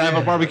barbecue. Well, You didn't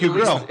have a barbecue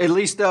grill. At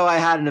least, though, I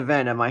had an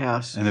event at my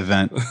house. An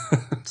event.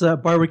 It's a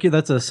barbecue.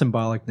 That's a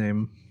symbolic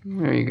name.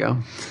 There you go.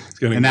 It's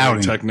getting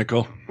very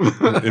technical.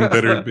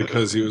 Embittered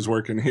because he was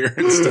working here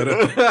instead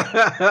of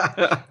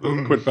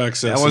quit back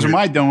sassing. That wasn't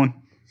my doing.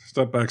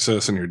 Stop back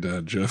sassing your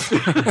dad, Jeff.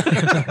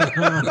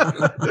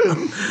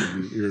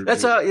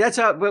 That's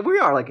how. But we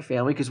are like a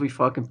family because we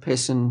fucking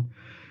piss and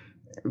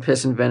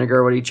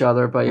vinegar with each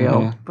other. But you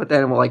know, but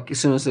then like as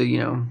soon as the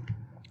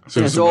as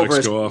soon as the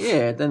mics go off,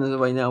 yeah. Then the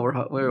way now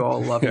we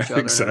all love each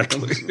other.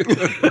 Exactly.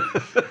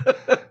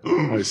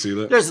 I see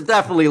that. There's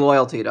definitely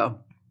loyalty though.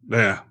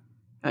 Yeah,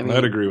 I mean,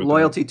 I'd agree with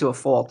loyalty to a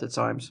fault at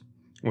times.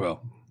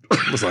 Well,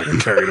 it was like I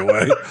carried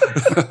away.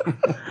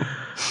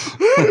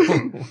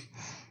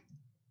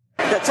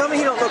 Yeah, tell me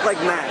you don't look like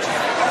Mac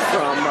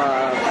from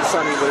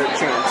Sonny with a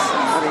Chance.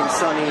 I mean,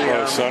 Sonny.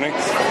 Sonny?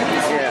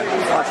 Yeah.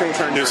 I'll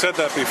turn. You said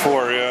that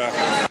before,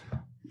 yeah.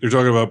 You're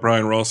talking about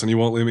Brian Ralston. You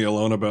won't leave me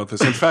alone about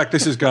this. In fact,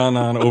 this has gone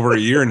on over a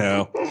year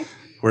now,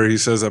 where he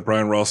says that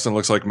Brian Ralston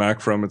looks like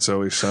Mac from It's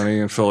Always Sunny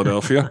in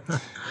Philadelphia.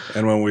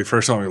 And when we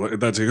first saw him,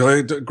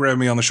 he grabbed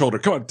me on the shoulder.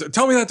 Come on,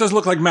 tell me that does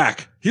look like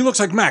Mac. He looks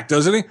like Mac,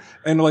 doesn't he?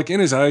 And like in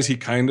his eyes, he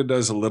kind of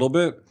does a little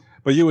bit.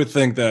 But you would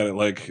think that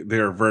like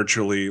they're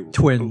virtually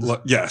twins.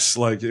 Yes,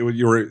 like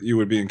you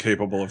would be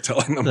incapable of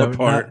telling them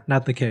apart.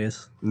 Not the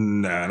case.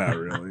 Nah, not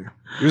really.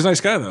 He was a nice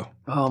guy though.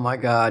 Oh my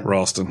God,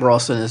 Ralston.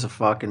 Ralston is a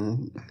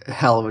fucking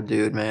hell of a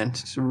dude, man.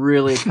 It's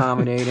really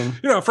accommodating.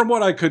 From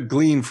what I could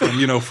glean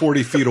from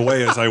 40 feet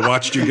away as I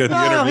watched you get the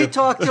interview. No, he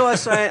talked to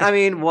us. I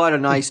mean, what a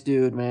nice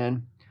dude,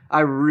 man. I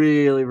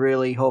really,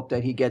 really hope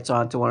that he gets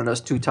onto one of those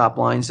 2 top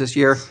lines this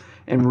year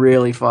and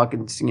really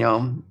fucking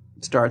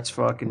starts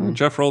fucking.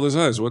 Jeff rolled his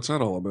eyes. What's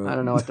that all about? I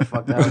don't know what the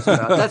fuck that was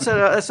about. That's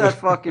that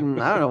fucking.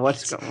 I don't know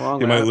what's wrong.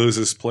 He with might lose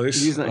his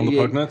place on the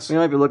puck nuts. We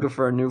might be looking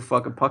for a new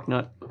fucking puck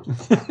nut.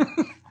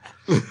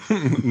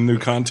 New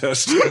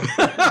contest.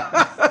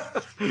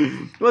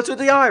 What's with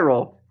the eye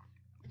roll?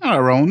 I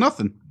don't roll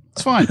nothing.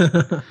 It's fine.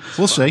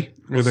 We'll see.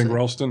 You think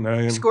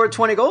Ralston? Scored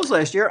 20 goals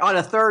last year on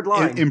a third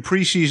line. In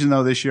preseason,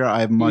 though, this year,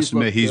 I must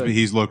admit,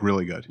 he's looked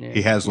really good. Yeah,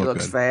 he has looked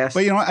looks good. Fast.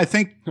 But, I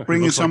think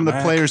bringing some of the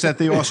players that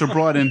they also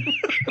brought in.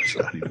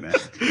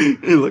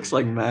 He looks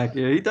like Mac.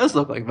 Yeah, he does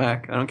look like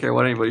Mac. I don't care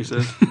what anybody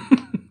says.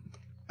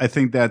 I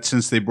think that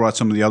since they brought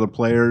some of the other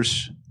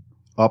players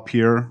up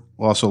here,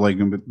 also like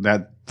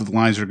that the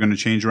lines are going to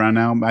change around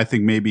now, I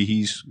think maybe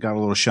he's got a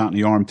little shot in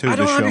the arm, too. I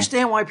don't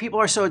understand why people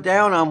are so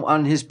down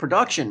on his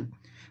production.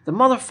 The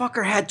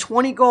motherfucker had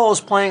 20 goals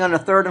playing on the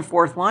third and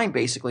fourth line,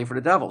 basically, for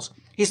the Devils.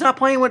 He's not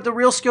playing with the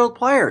real skilled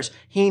players.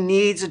 He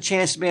needs a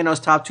chance to be in those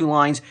top 2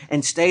 lines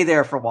and stay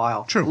there for a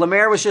while. True.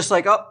 Lemaire was just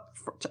like, oh,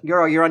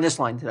 you're on this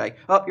line today.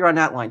 Oh, you're on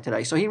that line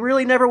today. So he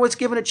really never was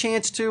given a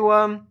chance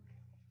to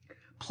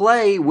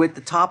play with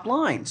the top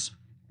lines.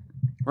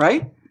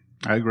 Right?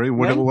 I agree.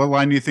 What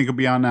line do you think he'll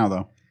be on now,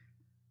 though?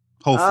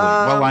 Hopefully.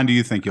 What line do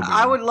you think he'll be on?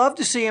 I would love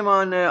to see him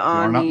on the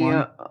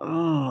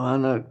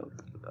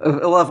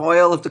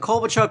if the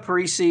Kovalchuk,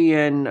 Parisi,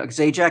 and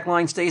Zajac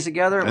line stays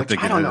together, I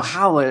don't know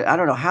how they're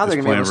going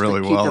to be able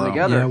to keep them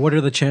together. Yeah, what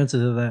are the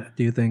chances of that?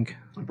 Do you think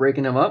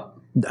breaking them up?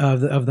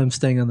 Of them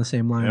staying on the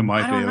same line? It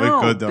might be. They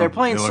look good though. They're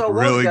playing so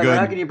well really together. good.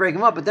 How can you break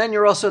them up? But then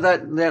you're also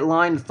that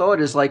line of thought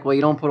is like, well,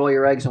 you don't put all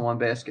your eggs in one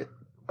basket.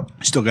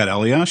 Still got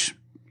Elias,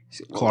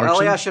 Clarkson.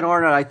 Elias and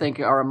Arnott, I think,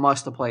 are a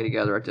must to play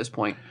together at this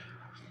point.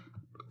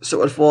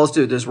 So it falls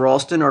to does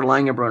Ralston or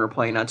Langenbrunner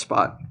playing that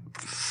spot?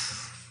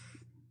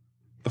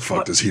 The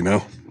fuck does he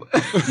know? I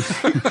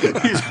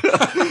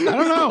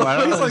don't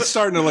know. He's like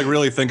starting to like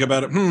really think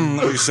about it.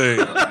 Let me see.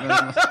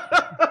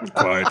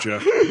 Quiet,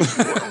 Jeff.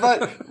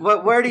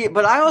 but where do you?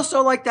 But I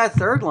also like that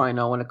third line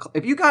though.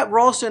 If you got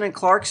Ralston and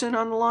Clarkson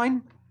on the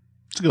line,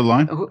 it's a good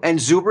line, and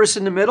Zubris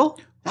in the middle,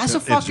 that's a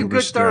fucking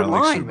good third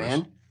line,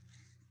 man.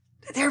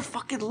 They're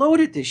fucking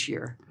loaded this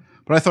year.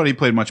 But I thought he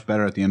played much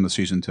better at the end of the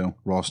season too.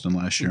 Ralston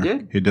last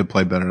year, he did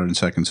play better in the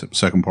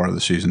second part of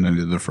the season than he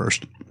did the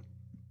first.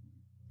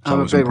 So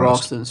I'm a big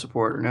Ralston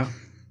supporter now.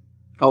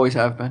 Always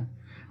have been.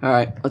 All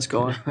right, let's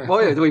go on.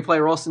 Well, yeah, do we play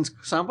Ralston's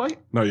soundbite?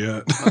 Not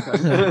yet.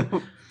 Okay.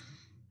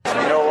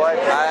 You know what?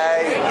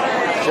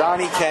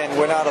 Johnny Ken,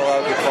 we're not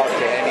allowed to talk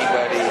to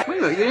anybody. Wait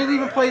a minute, you didn't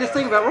even play the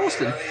thing about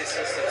Ralston.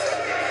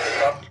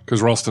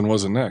 Because Ralston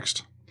wasn't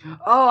next.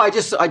 Oh, I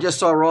just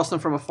saw Ralston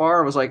from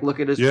afar. I was like,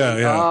 look at his.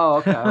 Yeah. Oh,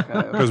 okay.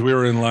 Because we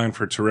were in line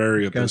for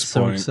Terrari at this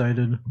point. So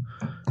excited.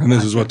 And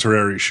this is what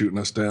Terrari's shooting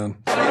us down.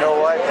 You know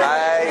what?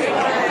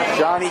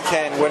 Johnny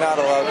Ken, we're not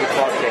allowed to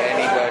talk to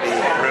anybody.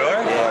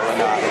 Really? Yeah, we're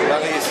not.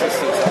 None of the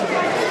assistants are.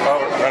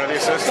 Oh, none of the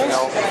assistants?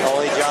 No,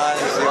 only John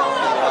is the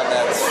only one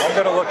that's. I'm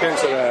going to look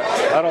into that.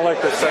 I don't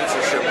like the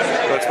censorship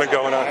that's been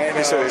going on.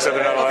 He said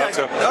they're not allowed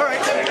to. All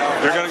right.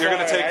 You're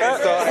going to take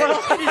that?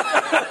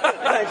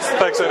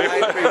 Thanks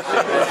anyway.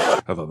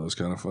 I thought that was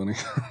kind of funny.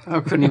 I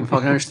couldn't even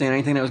fucking understand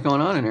anything that was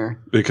going on in here.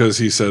 Because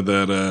he said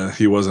that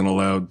he wasn't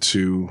allowed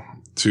to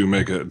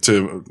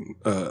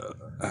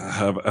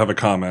have a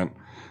comment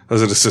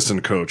as an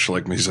assistant coach,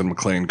 like me said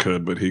McLean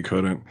could, but he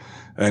couldn't.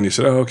 And you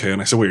said, "Oh, okay."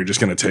 And I said, "Well, you're just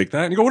going to take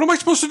that?" And you go, "What am I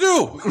supposed to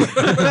do?"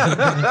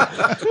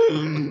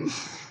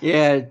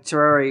 Yeah,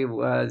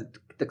 Terrari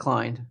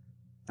declined.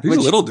 He's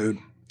a little dude,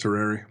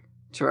 Terrari.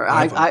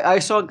 I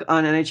saw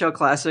on NHL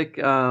Classic,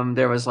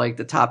 there was like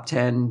the top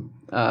 10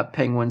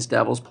 Penguins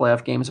Devils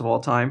playoff games of all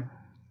time.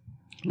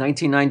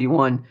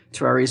 1991,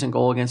 Terrari's in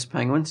goal against the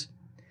Penguins.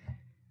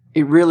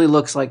 It really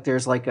looks like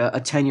there's like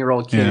a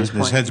 10-year-old kid. Yeah,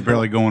 his head's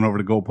barely going over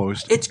the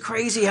goalpost. It's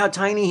crazy how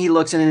tiny he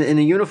looks in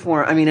the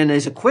uniform. I mean, and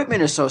his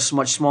equipment is so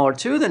much smaller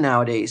too than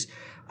nowadays.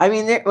 I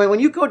mean,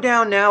 when you go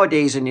down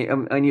nowadays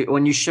and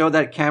when you show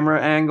that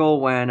camera angle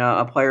when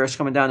a player is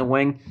coming down the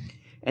wing,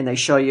 and they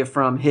show you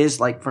from his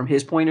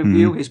point of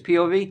view, his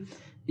POV,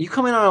 you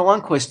come in on a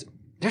Lundqvist.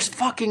 There's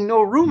fucking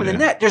no room in the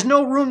net. There's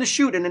no room to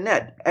shoot in the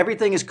net.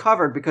 Everything is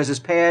covered because his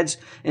pads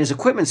and his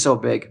equipment's so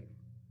big.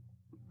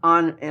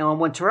 When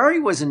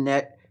Terrari was in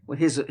net with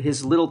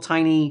his little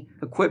tiny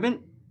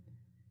equipment,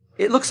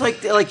 it looks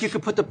like you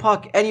could put the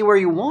puck anywhere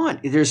you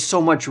want. There's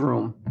so much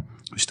room.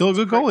 He's still a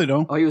good goalie,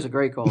 though. Oh, he was a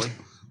great goalie.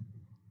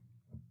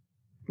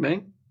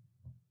 Ming?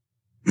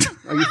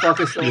 Are you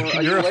fucking still?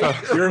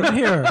 You're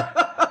here.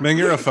 Ming,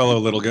 you're a fellow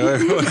little guy.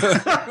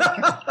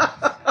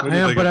 I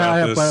am, but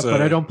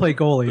I don't play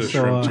goalie.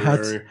 So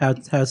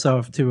hats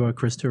off to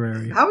Chris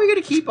Terrari. How are we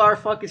going to keep our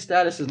fucking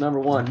status as number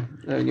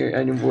one?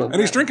 And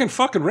he's drinking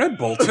fucking Red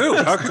Bull too.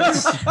 How could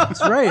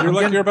That's right.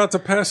 You're about to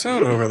pass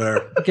out over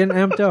there. Getting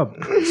amped up.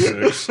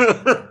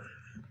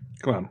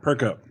 Come on,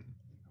 perk up.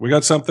 We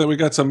got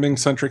some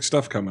Ming-centric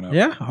stuff coming up.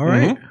 Yeah, all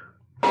right.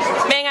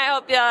 Ming, I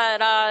hope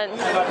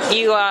that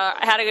you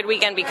had a good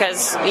weekend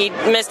because you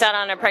missed out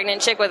on a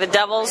pregnant chick with the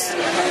Devils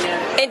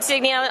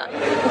insignia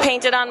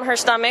painted on her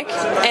stomach.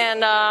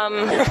 And,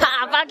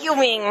 fuck you,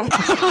 Ming.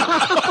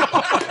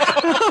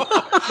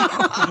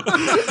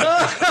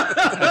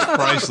 That's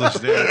priceless,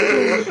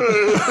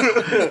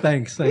 dude.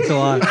 Thanks a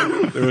lot.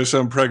 There was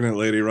some pregnant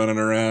lady running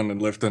around and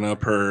lifting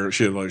up her.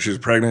 She was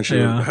pregnant. She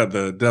had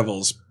the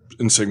Devils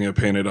insignia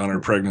painted on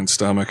her pregnant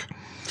stomach.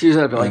 She was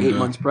like 8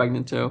 months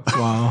pregnant too.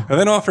 Wow! And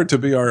then offered to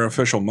be our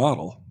official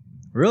model.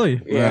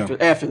 Really? Yeah.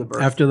 After the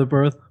birth. After the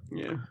birth.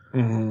 Yeah.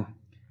 Mm-hmm.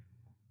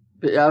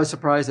 But I was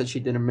surprised that she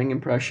did a Ming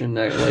impression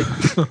that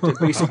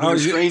basically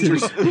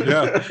strangers.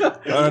 Yeah.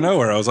 Out of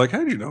nowhere, I was like, "How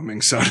did you know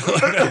Ming sounded like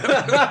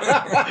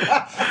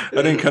that?" I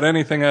didn't cut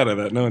anything out of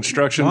that. No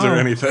instructions or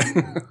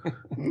anything.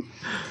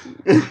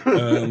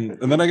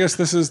 And then I guess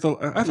this is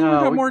I thought we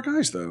got more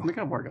guys though. We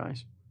got more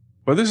guys.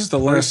 But this is the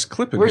last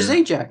clip in Where's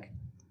here. Zajac?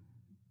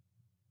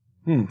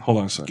 Hold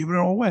on a second. Give it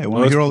all away. I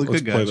want to hear all the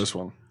good guys. Let's play this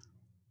one.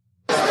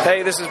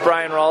 Hey, this is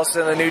Brian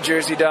Ralston, the New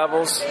Jersey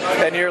Devils,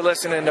 and you're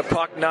listening to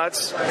Puck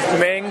Nuts.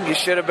 Ming, you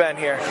should have been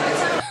here.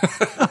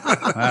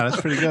 Wow,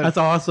 that's pretty good. That's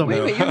awesome.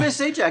 Wait, you missed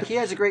Zajac. He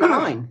has a great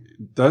line.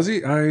 Does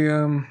he?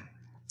 Yeah.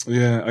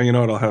 You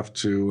know what? I'll have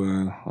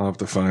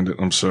to find it.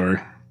 I'm sorry.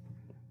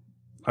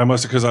 I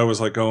must have, because I was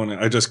like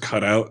I just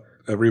cut out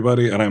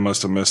everybody, and I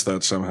must have missed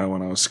that somehow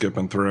when I was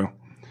skipping through.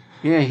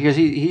 Yeah, because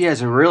he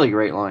has a really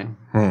great line.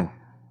 All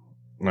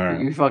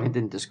right. You fucking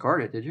didn't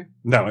discard it, did you?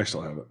 No, I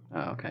still have it.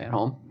 Oh, okay. At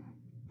home?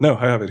 No,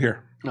 I have it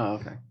here. Oh,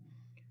 okay.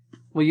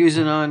 We'll use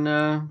it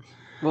on.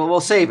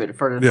 We'll save it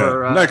for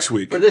next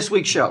week for this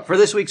week's show, for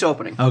this week's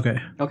opening. Okay.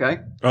 Okay.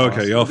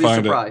 Okay, y'all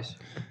find surprise. it.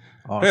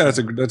 Awesome. Yeah, that's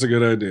a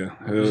good idea.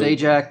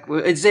 Zajac,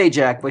 it's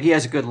Zajac, but he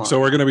has a good line. So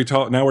we're going to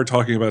be now we're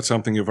talking about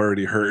something you've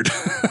already heard.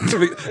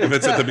 If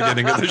it's at the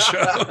beginning of the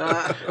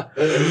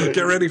show,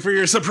 get ready for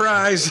your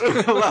surprise.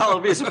 Well,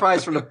 it'll be a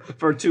surprise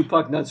for two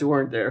puck nuts who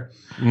weren't there.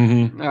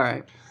 Mm-hmm. All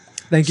right.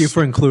 Thank you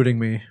for including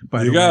me.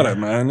 You got it,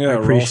 man. Yeah, I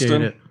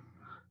appreciate it.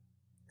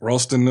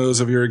 Ralston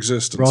knows of your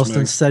existence.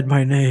 Ralston said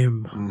my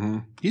name. Mm-hmm.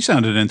 He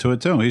sounded into it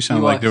too. He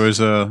sounded like there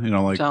was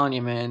I'm telling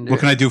you, man.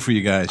 What can I do for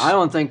you guys? I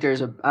don't think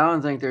there's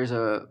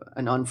an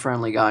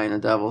unfriendly guy in the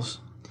Devils.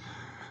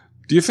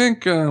 Do you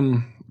think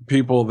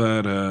people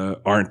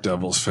that aren't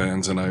Devils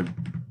fans, and I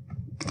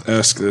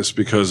ask this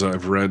because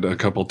I've read a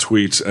couple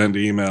tweets and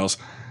emails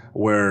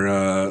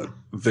where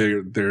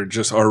they're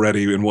just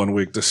already in 1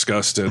 week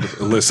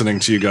disgusted listening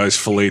to you guys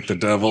fillet the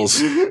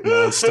Devils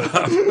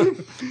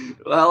nonstop.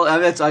 Well,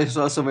 I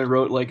saw somebody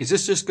wrote like, "Is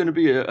this just going to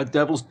be a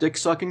Devils dick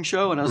sucking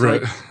show?" And I was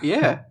like,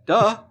 "Yeah,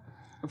 duh."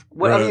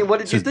 What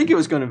did you think it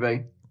was going to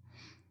be?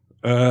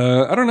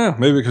 I don't know.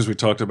 Maybe because we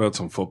talked about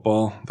some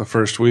football the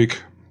first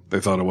week, they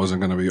thought it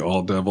wasn't going to be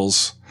all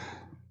Devils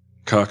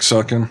cock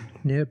sucking.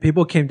 Yeah,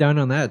 people came down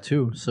on that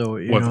too. So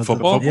you know,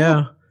 football?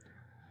 Yeah.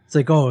 It's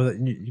like,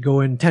 you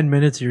go in 10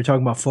 minutes and you're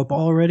talking about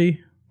football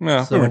already?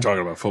 No, we weren't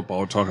talking about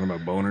football. We're talking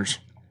about boners.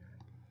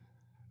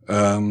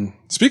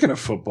 Speaking of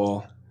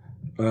football,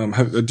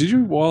 did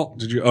you,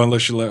 Walt?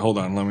 Unless you hold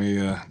on, let me,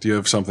 do you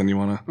have something you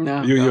want to?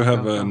 No. You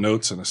have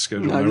notes and a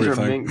schedule and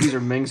everything. These are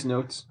Ming's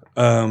notes.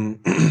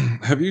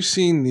 Have you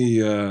seen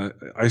I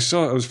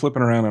was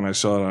flipping around and I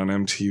saw it on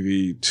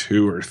MTV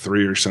 2 or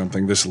 3 or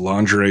something, this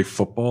lingerie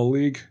football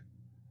league.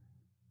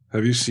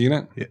 Have you seen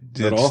it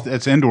at all?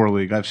 It's indoor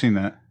league. I've seen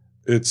that.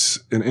 It's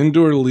an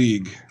indoor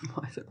league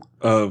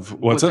of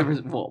what's up?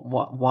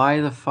 Why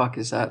the fuck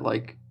is that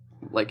like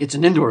it's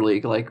an indoor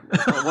league? Like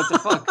what the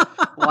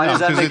fuck? Why does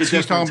that make a difference?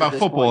 He's talking about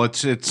football.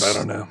 Point? It's I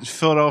don't know.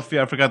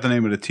 Philadelphia. I forgot the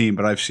name of the team,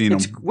 but I've seen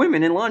it's them.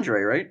 Women in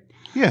lingerie, right?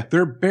 Yeah,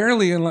 they're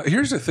barely in.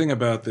 Here's the thing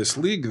about this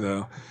league,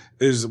 though,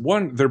 is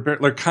one they're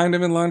kind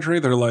of in lingerie.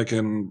 They're like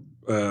in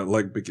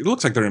it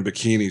looks like they're in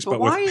bikinis,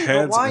 but with pads and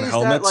helmets. Why is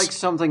that like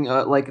something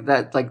like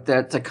that? Like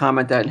that's a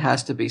comment that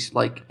has to be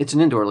like it's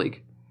an indoor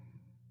league.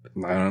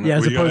 I don't know. Yeah,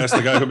 you gotta ask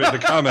the guy who made the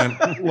comment.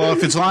 Well,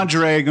 if it's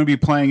lingerie, you're going to be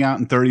playing out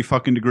in 30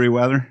 fucking degree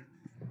weather.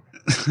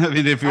 I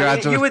mean, if you're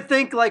out to you would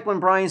think like when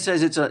Brian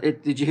says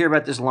did you hear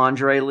about this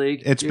lingerie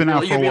league? It's been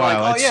out for a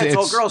while. Like, oh yeah, it's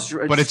all girls.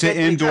 But it's an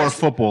indoor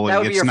football league. That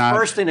would be it's your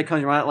first thing that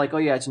comes to mind. Like, oh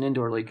yeah, it's an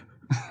indoor league.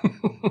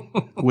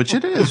 Which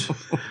it is.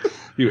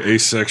 You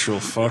asexual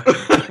fuck.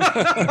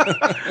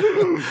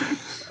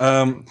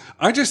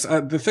 I just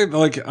the thing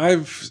like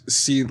I've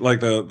seen like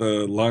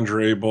the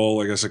lingerie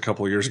bowl I guess a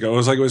couple of years ago.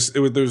 It was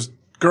there's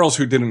girls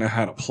who didn't know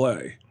how to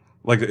play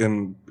like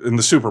in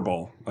the Super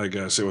Bowl. I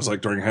guess it was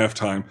like during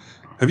halftime.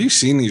 Have you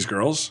seen these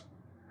girls?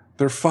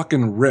 They're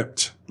fucking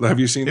ripped. Have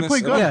you seen this? Play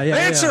good. Yeah,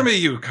 Answer me,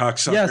 you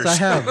cocksuckers. Yes, I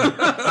have.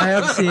 I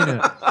have seen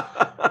it.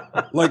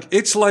 Like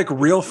it's like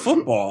real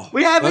football.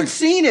 We haven't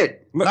seen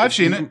it. I've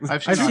seen it.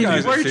 I've seen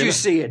it. Where did you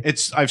see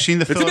it? I've seen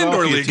the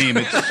Philadelphia team.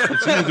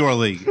 It's an indoor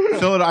league.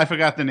 I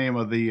forgot the name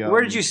of the.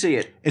 Where did you see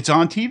it? It's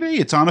on TV.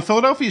 It's on a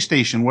Philadelphia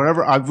station.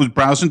 Wherever I was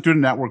browsing through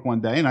the network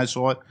one day and I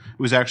saw it. It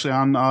was actually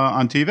on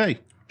TV.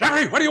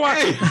 Gary, what are you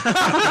watching?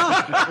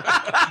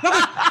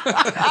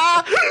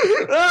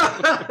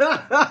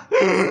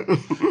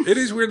 It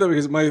is weird though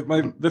because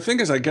the thing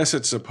is I guess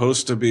it's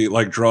supposed to be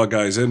like draw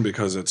guys in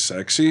because it's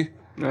sexy.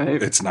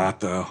 Right. It's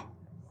not though.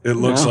 It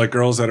looks like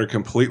girls that are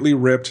completely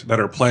ripped that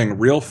are playing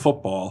real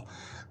football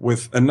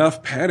with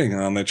enough padding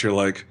on that you're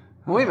like,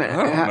 wait a minute.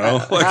 I don't know.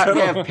 They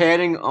have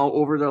padding all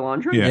over their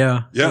lingerie?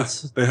 Yeah.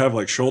 Yes. They have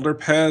like shoulder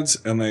pads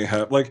and they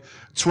have like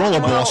it's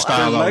rollerball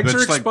style. Their legs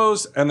are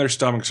exposed and their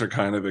stomachs are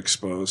kind of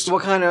exposed.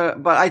 What kind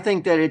of? But I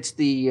think that it's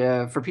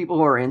the for people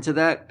who are into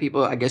that.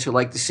 People, I guess, who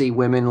like to see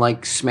women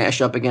like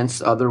smash up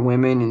against other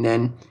women and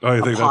then. Oh,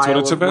 you think that's what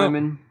it's about?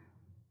 Women.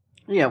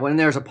 Yeah, when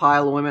there's a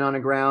pile of women on the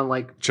ground,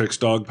 like chicks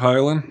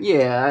dogpiling.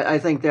 Yeah, I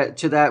think that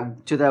to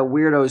that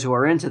weirdos who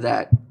are into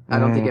that, I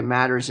don't think it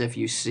matters if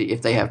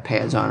they have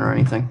pads on or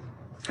anything.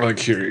 Like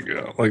here you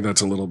go. Like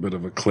that's a little bit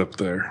of a clip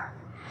there.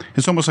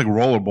 It's almost like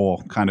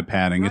rollerball kind of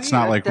padding. It's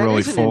not like that really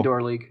is an full.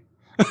 Indoor league.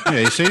 Yeah,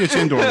 you say it's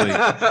indoor league.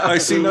 I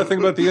see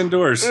nothing but the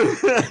indoors.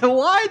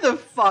 Why the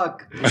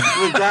fuck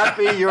would that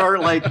be your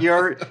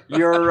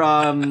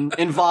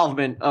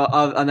involvement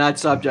on that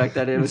subject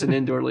that it was an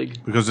indoor league?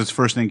 Because it's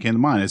first thing came to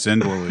mind. It's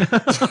indoor league. Not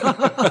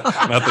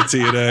the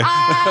TNA.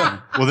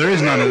 Well, there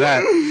is none of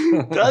that.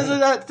 Doesn't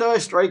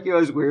that strike you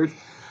as weird?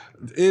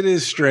 It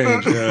is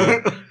strange. Yeah.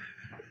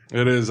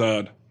 It is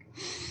odd.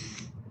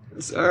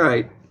 All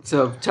right.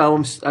 So tell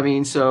them. I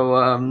mean,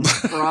 so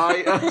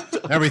Bri.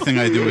 Everything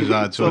I do is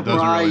odd, so it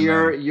doesn't Bri, really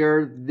matter.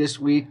 you're this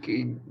week.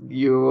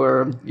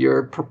 You're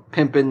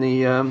pimping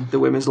the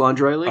women's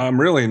lingerie league.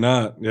 I'm really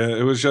not. Yeah,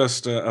 it was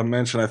just a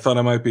mention. I thought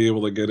I might be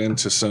able to get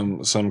into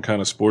some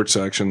kind of sports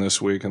action this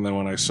week, and then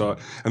when I saw it,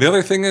 and the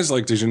other thing is,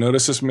 like, did you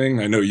notice this, Ming?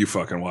 I know you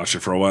fucking watched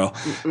it for a while.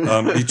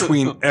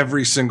 Between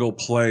every single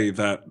play,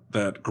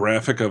 that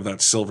graphic of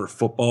that silver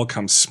football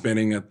comes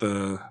spinning at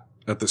the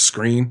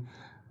screen.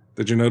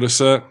 Did you notice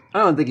that? I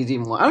don't think he's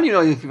even. I don't even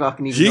know if he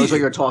fucking knows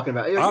what you're talking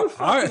about.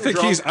 I think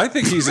he's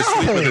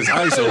asleep with his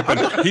eyes open.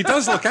 He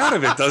does look out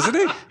of it, doesn't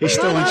he? He's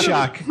still in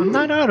shock. I'm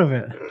not out of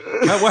it.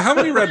 How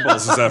many Red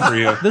Bulls is that for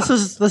you? This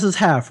is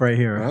half right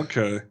here.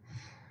 Okay.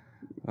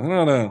 I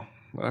don't know.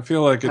 I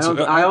feel like it's.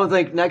 I don't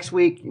think next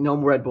week no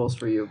more Red Bulls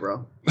for you,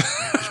 bro.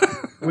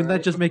 Wouldn't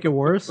that just make it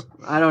worse?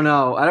 I don't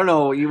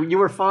know. You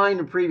were fine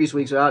the previous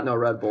weeks without no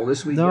Red Bull.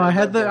 This week, no, I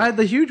had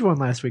the huge one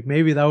last week.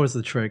 Maybe that was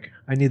the trick.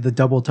 I need the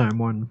double time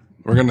one.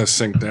 We're gonna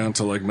sink down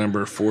to like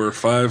number 4 or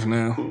 5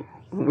 now.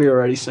 We're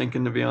already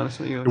sinking, to be honest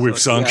with you. We've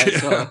sunk. Yeah,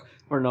 so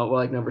we're not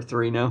like number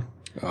 3 now.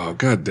 Oh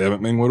god damn it,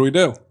 Ming! What do we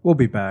do? We'll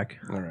be back.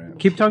 All right.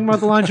 Keep talking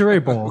about the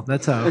lingerie bowl.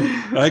 That's how.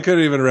 I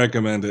couldn't even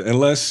recommend it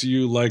unless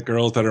you like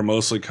girls that are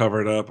mostly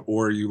covered up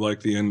or you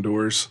like the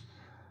indoors.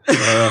 It's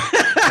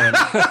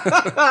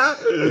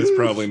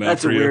probably not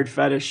That's for you. That's a weird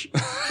fetish.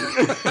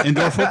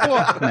 Indoor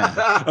football?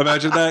 No.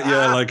 Imagine that.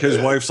 Yeah, like his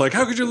wife's like,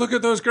 how could you look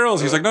at those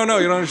girls? He's like, no,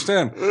 you don't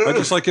understand. I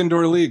just like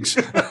indoor leagues.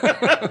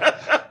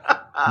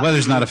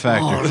 Weather's not a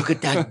factor. Oh, look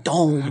at that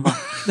dome.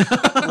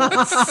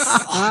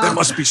 It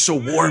must be so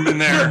warm in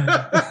there.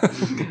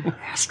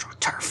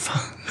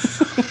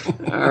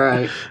 AstroTurf. All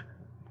right.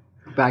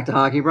 Back to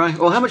hockey, Brian.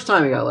 Well, how much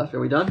time we got left? Are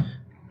we done?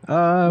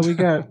 We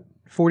got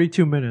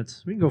 42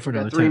 minutes. We can go for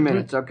another 3 10.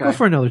 minutes, okay. Go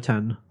for another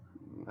 10.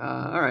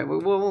 All right.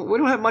 Well, we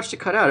don't have much to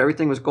cut out.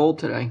 Everything was gold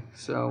today.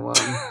 So,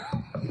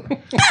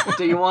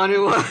 do you want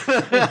to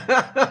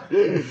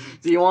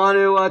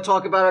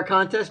talk about our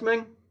contest,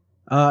 Ming?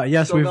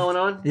 Yes, still going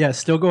on? Yeah,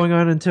 still going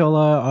on until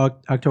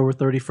October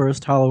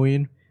 31st,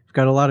 Halloween. We've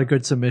got a lot of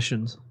good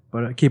submissions,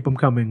 but keep them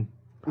coming.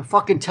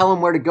 Fucking tell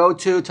them where to go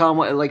to. Tell them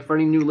what, like, for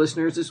any new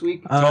listeners this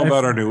week. Tell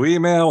about our new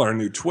email, our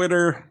new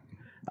Twitter.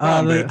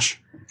 Bitch.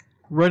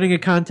 Running a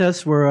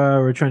contest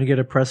where we're trying to get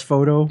a press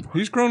photo.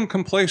 He's grown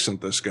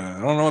complacent, this guy.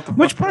 I don't know what the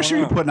Which fuck's pressure are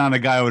you going on. putting on a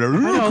guy over there?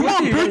 Come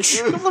on,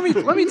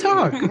 bitch. Let me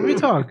talk. Let me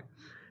talk.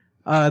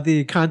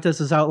 The contest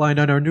is outlined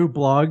on our new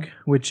blog,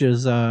 which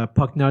is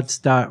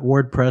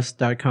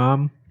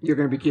pucknuts.wordpress.com. You're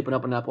going to be keeping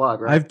up on that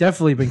blog, right? I've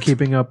definitely been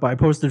keeping up. I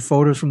posted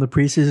photos from the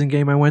preseason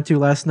game I went to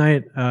last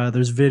night.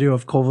 There's video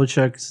of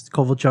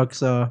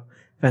Kovalchuk's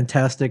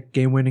fantastic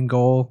game-winning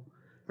goal.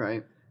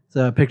 Right.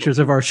 Pictures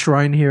of our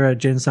shrine here at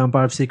Jane Silent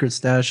Bob's Secret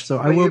Stash. So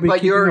I will be.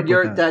 But you're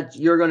with that.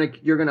 you're gonna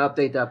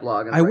update that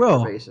blog on a I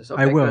will. basis.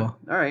 Okay, I will.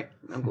 Good. All right.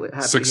 I'm happy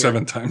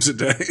 6-7 times a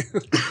day.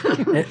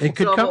 It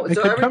could come to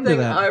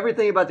that.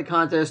 Everything about the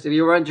contest. If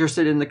you're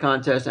interested in the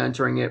contest,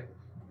 entering it,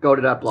 go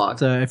to that blog.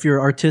 If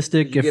you're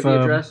artistic, Did you give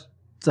the address?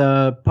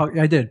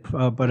 I did,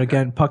 but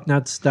again,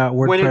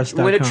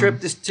 pucknuts.wordpress.com. Win a trip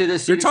to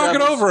the You're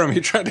talking over him. He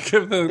tried to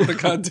give the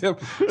goddamn.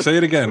 Say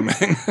it again,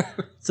 man.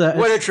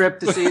 Win a trip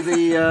to see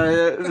the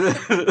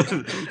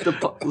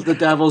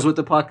Devils with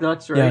the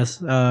Pucknuts, right? Yes.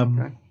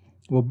 Okay.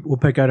 We'll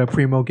pick out a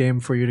primo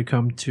game for you to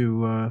come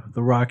to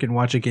the Rock and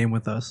watch a game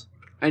with us.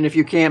 And if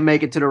you can't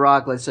make it to the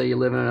Rock, let's say you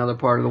live in another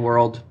part of the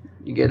world,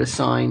 you get a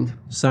signed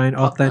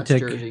authentic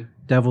jersey.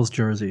 Devils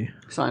jersey.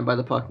 Signed by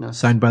the Pucknuts.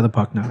 Signed by the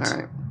Pucknuts. All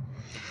right.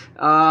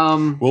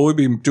 Will we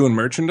be doing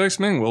merchandise,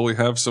 Ming? Will we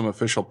have some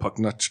official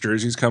Pucknuts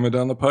jerseys coming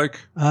down the pike?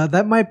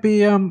 That might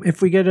be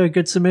if we get a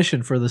good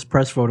submission for this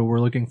press photo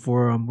we're looking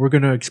for. We're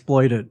going to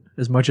exploit it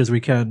as much as we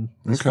can,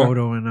 this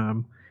photo,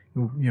 and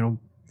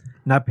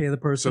not pay the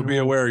person. So be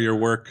aware your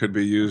work could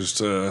be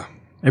used.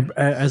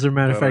 As a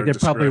matter of fact, it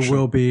probably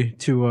will be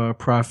to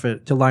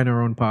profit, to line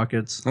our own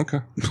pockets. Okay.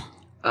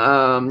 You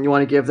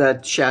want to give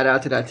that shout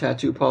out to that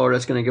tattoo parlor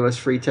that's going to give us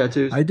free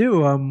tattoos? I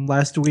do.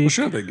 Last week. Well,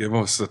 should they give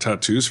us the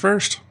tattoos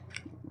first?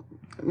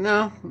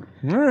 No.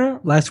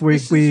 Last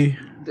week we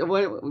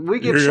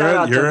give shout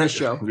outs on this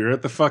show. You're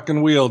at the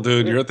fucking wheel,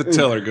 dude. You're at the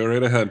tiller. Go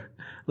right ahead.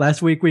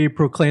 Last week we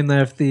proclaimed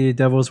that if the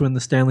Devils win the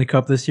Stanley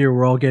Cup this year,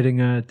 we're all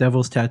getting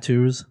Devils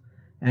tattoos.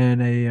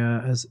 And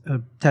a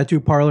tattoo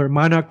parlor,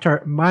 Monarch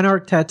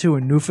Tattoo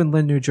in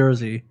Newfoundland, New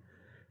Jersey,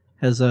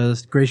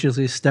 has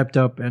graciously stepped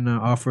up and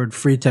offered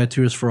free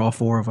tattoos for all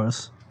four of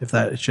us, if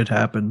that should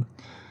happen.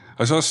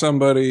 I saw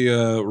somebody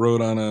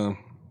wrote on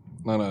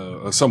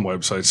some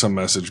website, some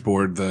message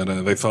board that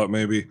they thought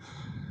maybe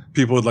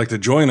people would like to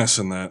join us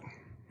in that.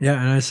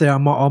 Yeah, and I say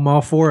I'm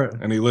all for it.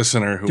 Any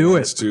listener who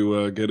wants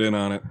to get in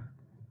on it.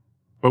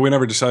 But we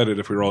never decided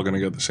if we were all going to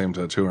get the same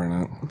tattoo or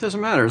not. It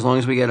doesn't matter as long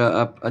as we get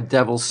a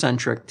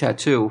Devil-centric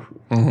tattoo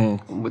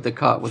with the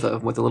cup with a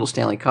little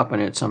Stanley Cup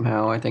in it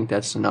somehow. I think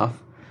that's enough.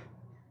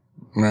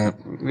 Right.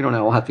 We don't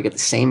all have to get the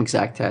same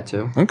exact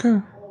tattoo. Okay.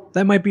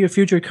 That might be a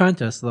future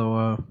contest,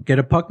 though. Get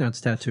a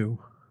Pucknuts tattoo.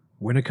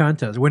 Win a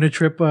contest. Win a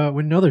trip.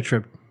 Win another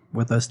trip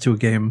with us to a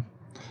game.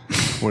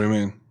 What do you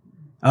mean?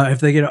 If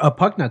they get a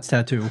Pucknuts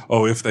tattoo.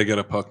 Oh, if they get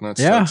a Pucknuts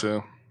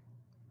tattoo.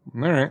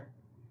 All right.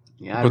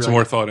 Yeah, Put some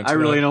more thought into that. I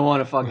really don't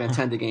want to fucking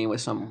attend a game with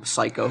some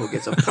psycho who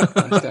gets a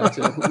Pucknuts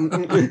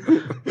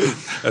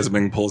tattoo. As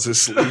Ming pulls his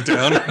sleeve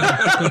down.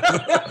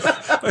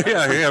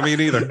 yeah, me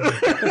neither.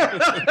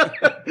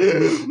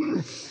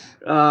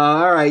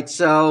 All right,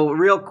 so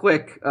real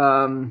quick,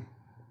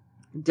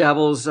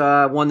 Devils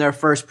won their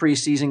first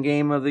preseason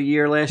game of the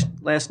year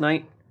last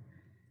night.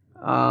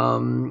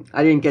 I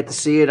didn't get to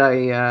see it.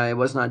 It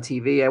wasn't on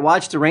TV. I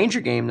watched the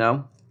Ranger game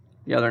though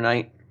the other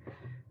night.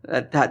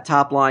 That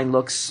top line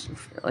looks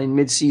in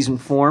mid-season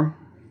form.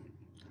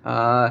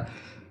 I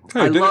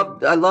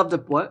love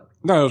the what?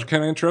 No,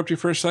 can I interrupt you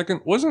for a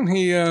second? Wasn't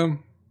he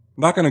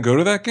not going to go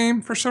to that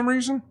game for some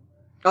reason?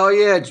 Oh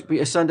yeah,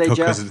 Sunday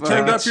Jeff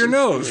turned up your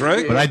nose,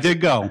 right? But I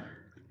did go.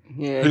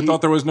 Yeah, he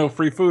thought there was no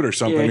free food or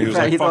something. Yeah, he was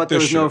like, he "Fuck thought there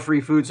this was shit." no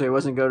free food, so he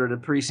wasn't going to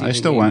the preseason. I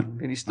still game.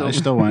 went. And I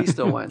still went. He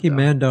still went. He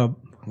manned up.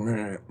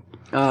 Right.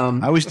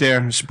 I was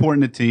there supporting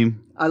the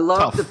team. I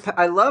love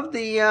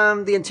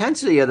the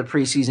intensity of the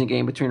preseason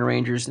game between the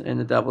Rangers and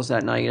the Devils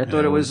that night. I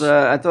thought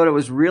it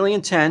was really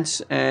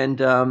intense,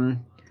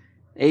 and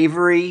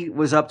Avery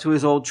was up to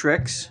his old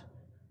tricks.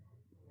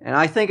 And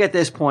I think at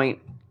this point,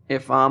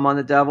 if I'm on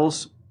the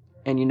Devils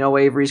and you know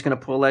Avery's going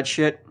to pull that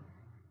shit,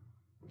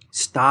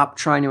 stop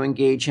trying to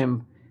engage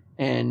him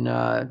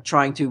and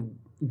trying to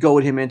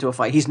goad him into a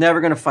fight. He's never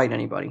going to fight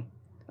anybody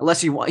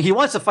unless he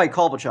wants to fight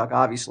Kovalchuk,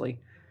 obviously.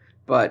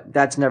 But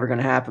that's never going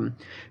to happen.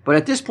 But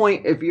at this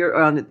point, if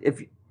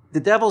the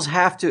Devils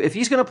have to, if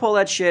he's going to pull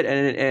that shit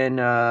and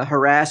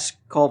harass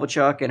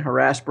Kovalchuk and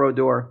harass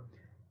Brodeur,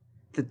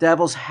 the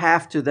Devils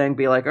have to then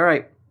be like, all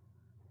right,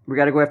 we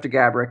got to go after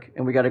Gaborik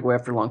and we got to go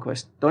after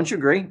Lundqvist. Don't you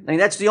agree? I mean,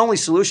 that's the only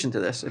solution to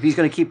this. If he's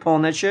going to keep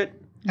pulling that shit.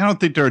 I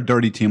don't think they're a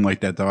dirty team like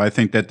that, though. I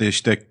think that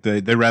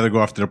they'd rather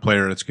go after the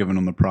player that's giving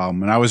them the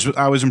problem. And I was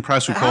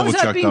impressed with Kovalchuk, though. How is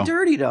that being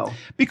dirty, though?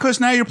 Because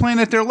now you're playing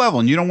at their level,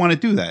 and you don't want to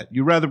do that.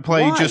 You rather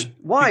play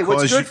Why?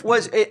 What's good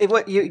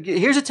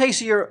here's a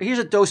taste of here's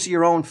a dose of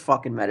your own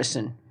fucking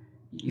medicine.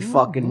 You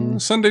fucking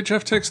Sunday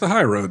Jeff takes the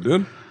high road,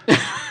 dude.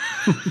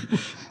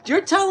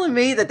 You're telling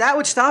me that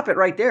would stop it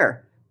right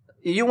there.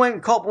 You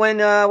went when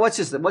what's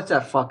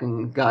that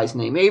fucking guy's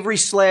name? Avery /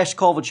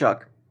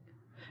 Kovalchuk.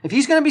 If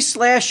he's going to be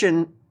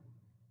slashing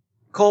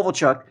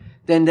Kovalchuk,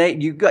 then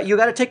you got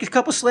to take a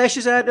couple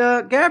slashes at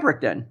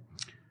Gabrick. Then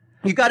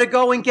you got to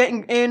go and get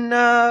in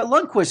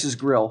Lundqvist's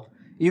grill.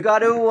 You got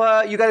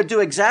to do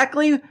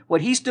exactly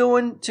what he's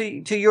doing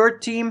to your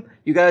team.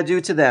 You got to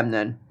do to them.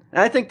 Then,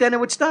 and I think then it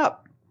would stop.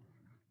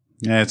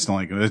 Yeah, it's not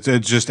like it.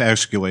 It's just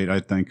escalate, I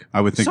think. I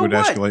would think So it would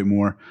what? escalate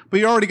more. But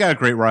you already got a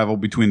great rival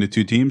between the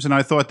two teams, and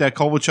I thought that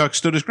Kovalchuk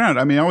stood his ground.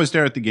 I mean, I was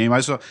there at the game. I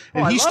saw,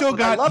 and he still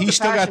got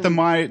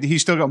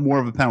more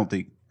of a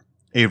penalty.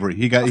 Avery,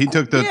 he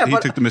took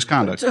the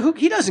misconduct. So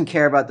he doesn't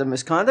care about the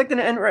misconduct,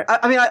 and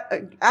I mean,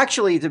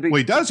 actually, to be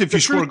he does if you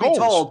score goals.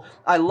 Told,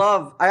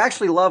 I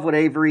actually love what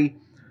Avery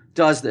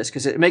does this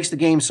because it makes the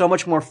game so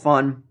much more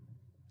fun.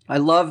 I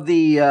love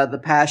the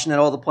passion that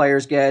all the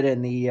players get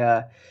and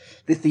the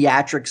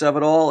theatrics of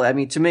it all. I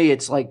mean, to me,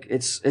 it's like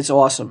it's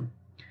awesome.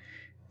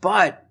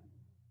 But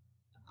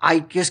I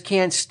just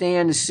can't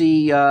stand to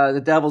see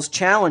the Devils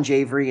challenge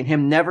Avery and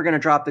him never going to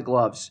drop the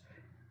gloves.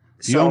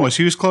 He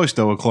was close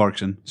though with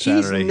Clarkson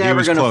Saturday. He's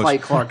never going to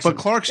fight Clarkson. But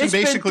Clarkson it's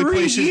basically been 3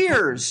 plays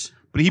years.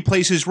 But he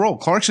plays his role.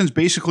 Clarkson's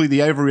basically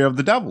the Avery of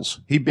the Devils.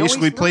 He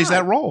basically plays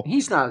that role.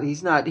 He's not.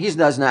 He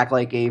doesn't act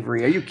like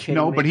Avery. Are you kidding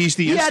me? No, but he's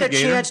the instigator.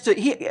 He had a chance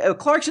to.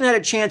 Clarkson had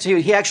a chance.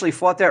 He actually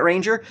fought that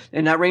Ranger,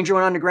 and that Ranger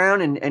went on the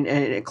ground,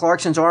 and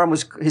Clarkson's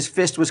his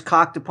fist was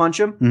cocked to punch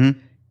him. Mm-hmm.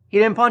 He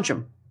didn't punch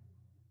him.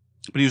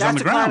 But he was on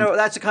the ground.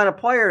 That's the kind of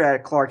player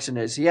that Clarkson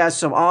is. He has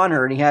some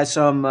honor, and he has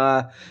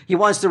some. He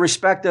wants the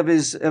respect of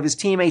his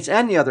teammates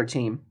and the other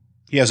team.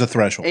 He has a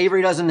threshold.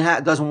 Avery doesn't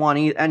want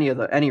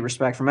any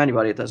respect from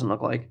anybody. It doesn't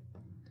look like.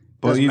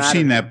 Well, you've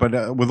seen that,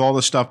 but with all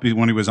the stuff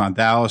when he was on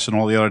Dallas and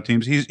all the other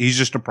teams, he's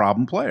just a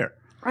problem player.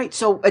 Right.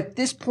 So at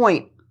this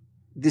point,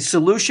 the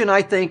solution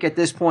I think at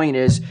this point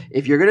is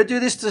if you're going to do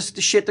this to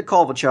shit to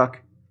Kovalchuk,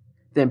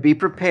 then be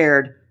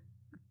prepared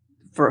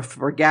for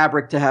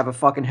Gabrick to have a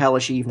fucking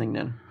hellish evening.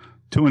 Then.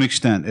 To an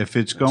extent, if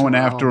it's going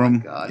after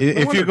him,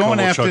 if you're going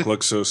after, Kovalchuk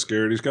looks so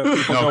scared. He's got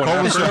people going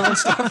after him and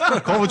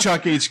stuff.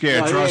 Kovalchuk ain't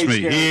scared. Trust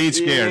me, he ain't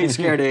scared. He ain't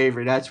scared of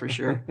Avery, that's for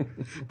sure.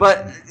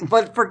 But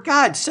for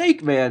God's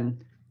sake,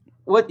 man.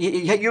 What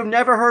you've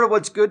never heard of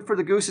what's good for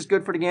the goose is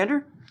good for the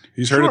gander?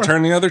 He's heard it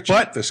turn the other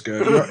cheek. This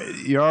guy.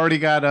 You already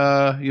got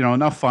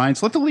enough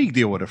fines. Let the league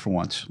deal with it for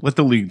once. Let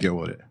the league deal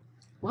with it.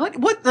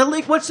 What the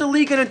league? What's the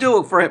league going to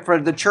do for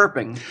the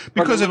chirping?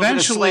 Because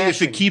eventually, if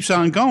it keeps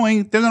on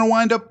going, they're going to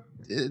wind up.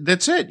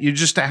 That's it. You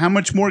just how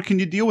much more can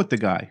you deal with the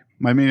guy?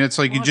 I mean, it's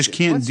like you just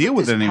can't deal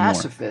with it anymore.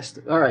 Pacifist.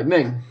 All right,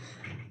 Ming.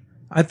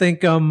 I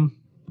think you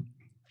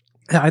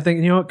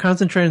know what?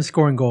 Concentrate on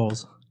scoring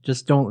goals.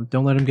 Just don't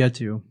let him get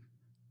to you.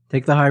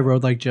 Take the high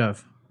road like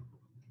Jeff.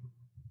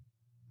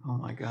 Oh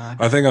my God.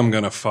 I think I'm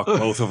going to fuck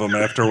both of them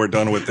after we're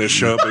done with this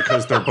show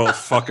because they're both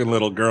fucking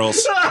little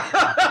girls.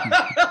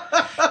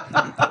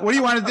 What do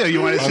you want to do?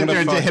 You want to sit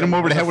there and hit him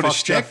over the head with a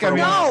stick?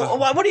 No,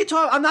 what are you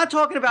talking? I'm not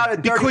talking about a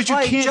dirty because you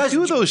fight. can't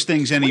do those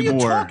things anymore.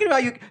 What are you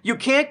talking about? You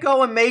can't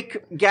go and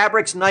make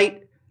Gabrick's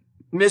night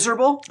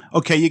miserable?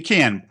 Okay, you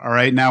can. All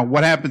right. Now,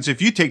 what happens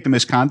if you take the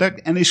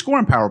misconduct and they score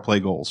in power play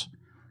goals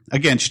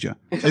against you?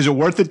 Is it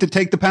worth it to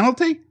take the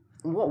penalty?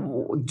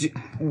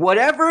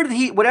 Whatever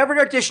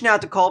they're dishing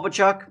out to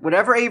Kovalchuk,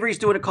 whatever Avery's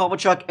doing to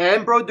Kovalchuk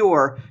and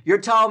Brodeur, you're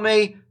telling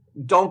me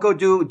let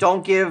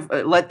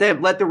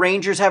the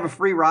Rangers have a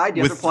free ride,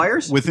 the other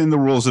players? Within the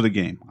rules of the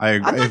game. I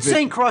agree. I'm not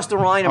saying cross the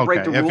line and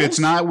break the rules. If it's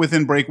not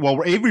within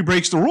Avery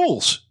breaks the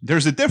rules.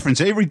 There's a difference.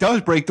 Avery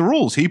does break the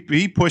rules. He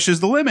pushes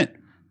the limit.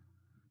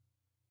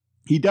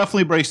 He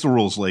definitely breaks the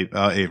rules,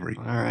 Avery.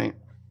 All right.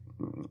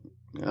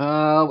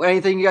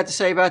 Anything you got to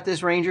say about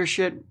this Ranger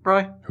shit,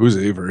 Bri? Who's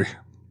Avery?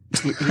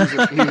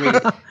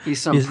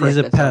 He's some prick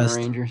a that's on pest.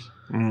 the Rangers.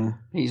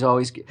 He's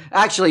always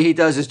actually he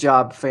does his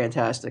job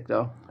fantastic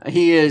though.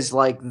 He is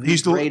like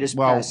the greatest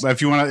pest.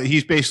 If you want to,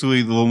 he's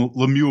basically the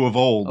Lemieux of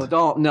old.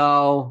 Oh,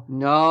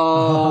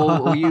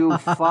 no, you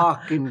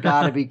fucking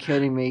gotta be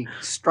kidding me!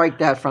 Strike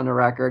that from the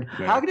record.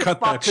 Yeah, How the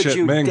fuck could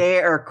you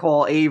dare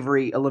call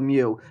Avery a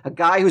Lemieux, a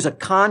guy who's a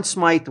Conn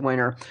Smythe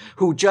winner,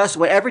 who just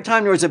every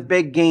time there was a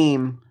big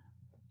game.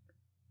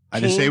 I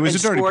didn't say he was a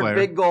dirty scored player.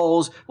 Big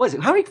goals. What is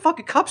it? How many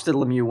fucking cups did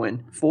Lemieux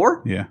win?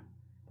 4? Yeah.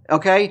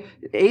 Okay?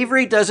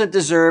 Avery doesn't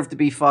deserve to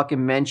be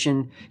fucking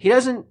mentioned. He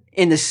doesn't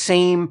in the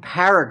same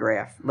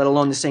paragraph, let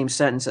alone the same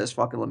sentence as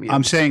fucking Lemieux.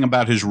 I'm saying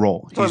about his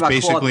role. He's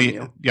basically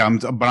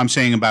but I'm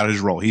saying about his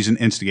role. He's an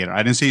instigator.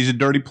 I didn't say he's a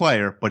dirty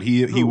player, but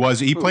he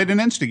played an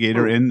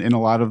instigator in a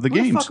lot of the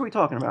games. What the fuck are we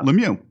talking about?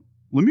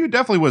 Lemieux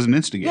definitely was an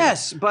instigator.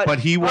 Yes, but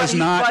he was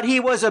not. But he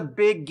was a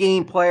big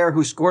game player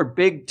who scored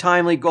big,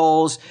 timely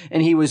goals,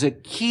 and he was a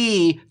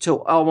key to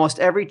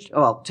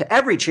to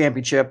every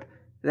championship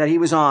that he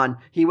was on,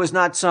 he was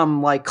not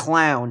some like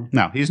clown.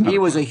 No, he's not. He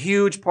was a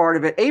huge part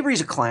of it.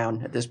 Avery's a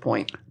clown at this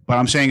point. But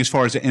I'm saying as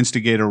far as the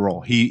instigator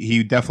role,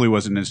 he definitely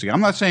was an instigator.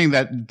 I'm not saying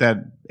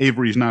that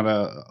Avery's not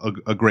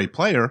a great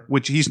player,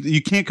 which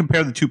you can't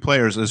compare the two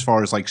players as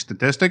far as like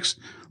statistics.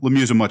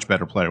 Lemieux's a much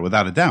better player,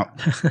 without a doubt.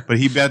 But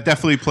he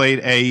definitely played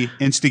a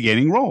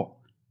instigating role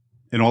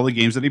in all the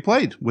games that he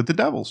played with the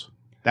Devils.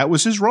 That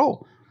was his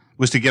role,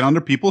 was to get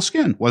under people's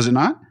skin, was it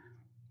not?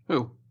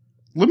 Who?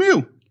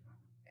 Lemieux.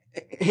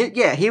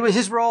 Yeah,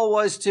 his role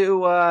was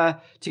to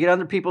get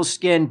under people's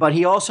skin, but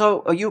he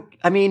also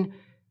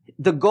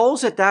the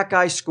goals that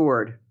guy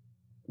scored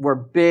were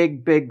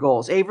big, big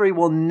goals. Avery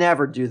will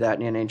never do that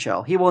in the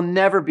NHL. He will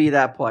never be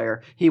that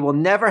player. He will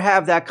never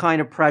have that kind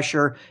of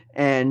pressure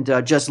and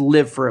just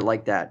live for it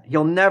like that.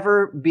 He'll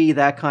never be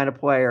that kind of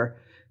player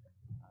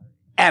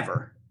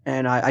ever.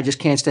 And I just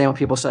can't stand when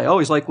people say, "Oh,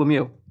 he's like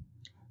Lemieux."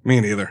 Me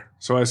neither.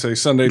 So I say,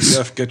 Sunday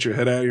Jeff, get your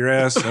head out of your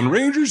ass, and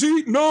Rangers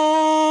eat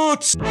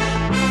nuts!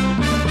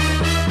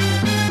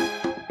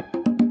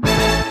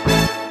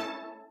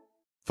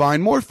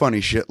 Find more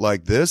funny shit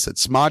like this at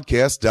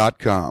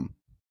smodcast.com.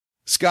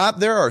 Scott,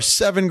 there are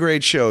 7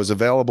 great shows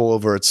available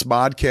over at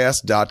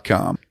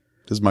smodcast.com.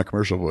 This is my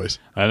commercial voice.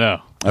 I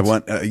know.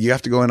 You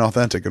have to go in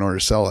authentic in order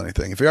to sell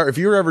anything. If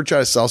you're ever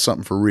trying to sell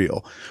something for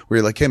real, where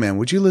you're like, "Hey man,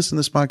 would you listen to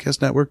this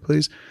podcast network,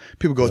 please?"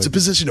 People go, "It's a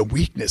position of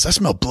weakness. I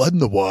smell blood in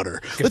the water.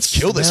 Let's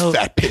kill this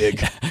fat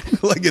pig,"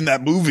 like in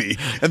that movie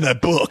and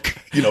that book,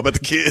 about the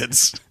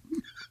kids.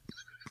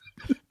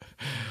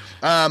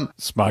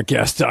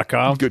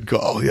 Smodcast.com. Good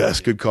call.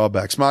 Yes, good call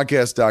back.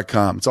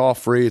 Smodcast.com. It's all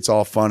free. It's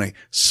all funny.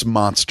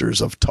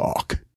 Smonsters of talk.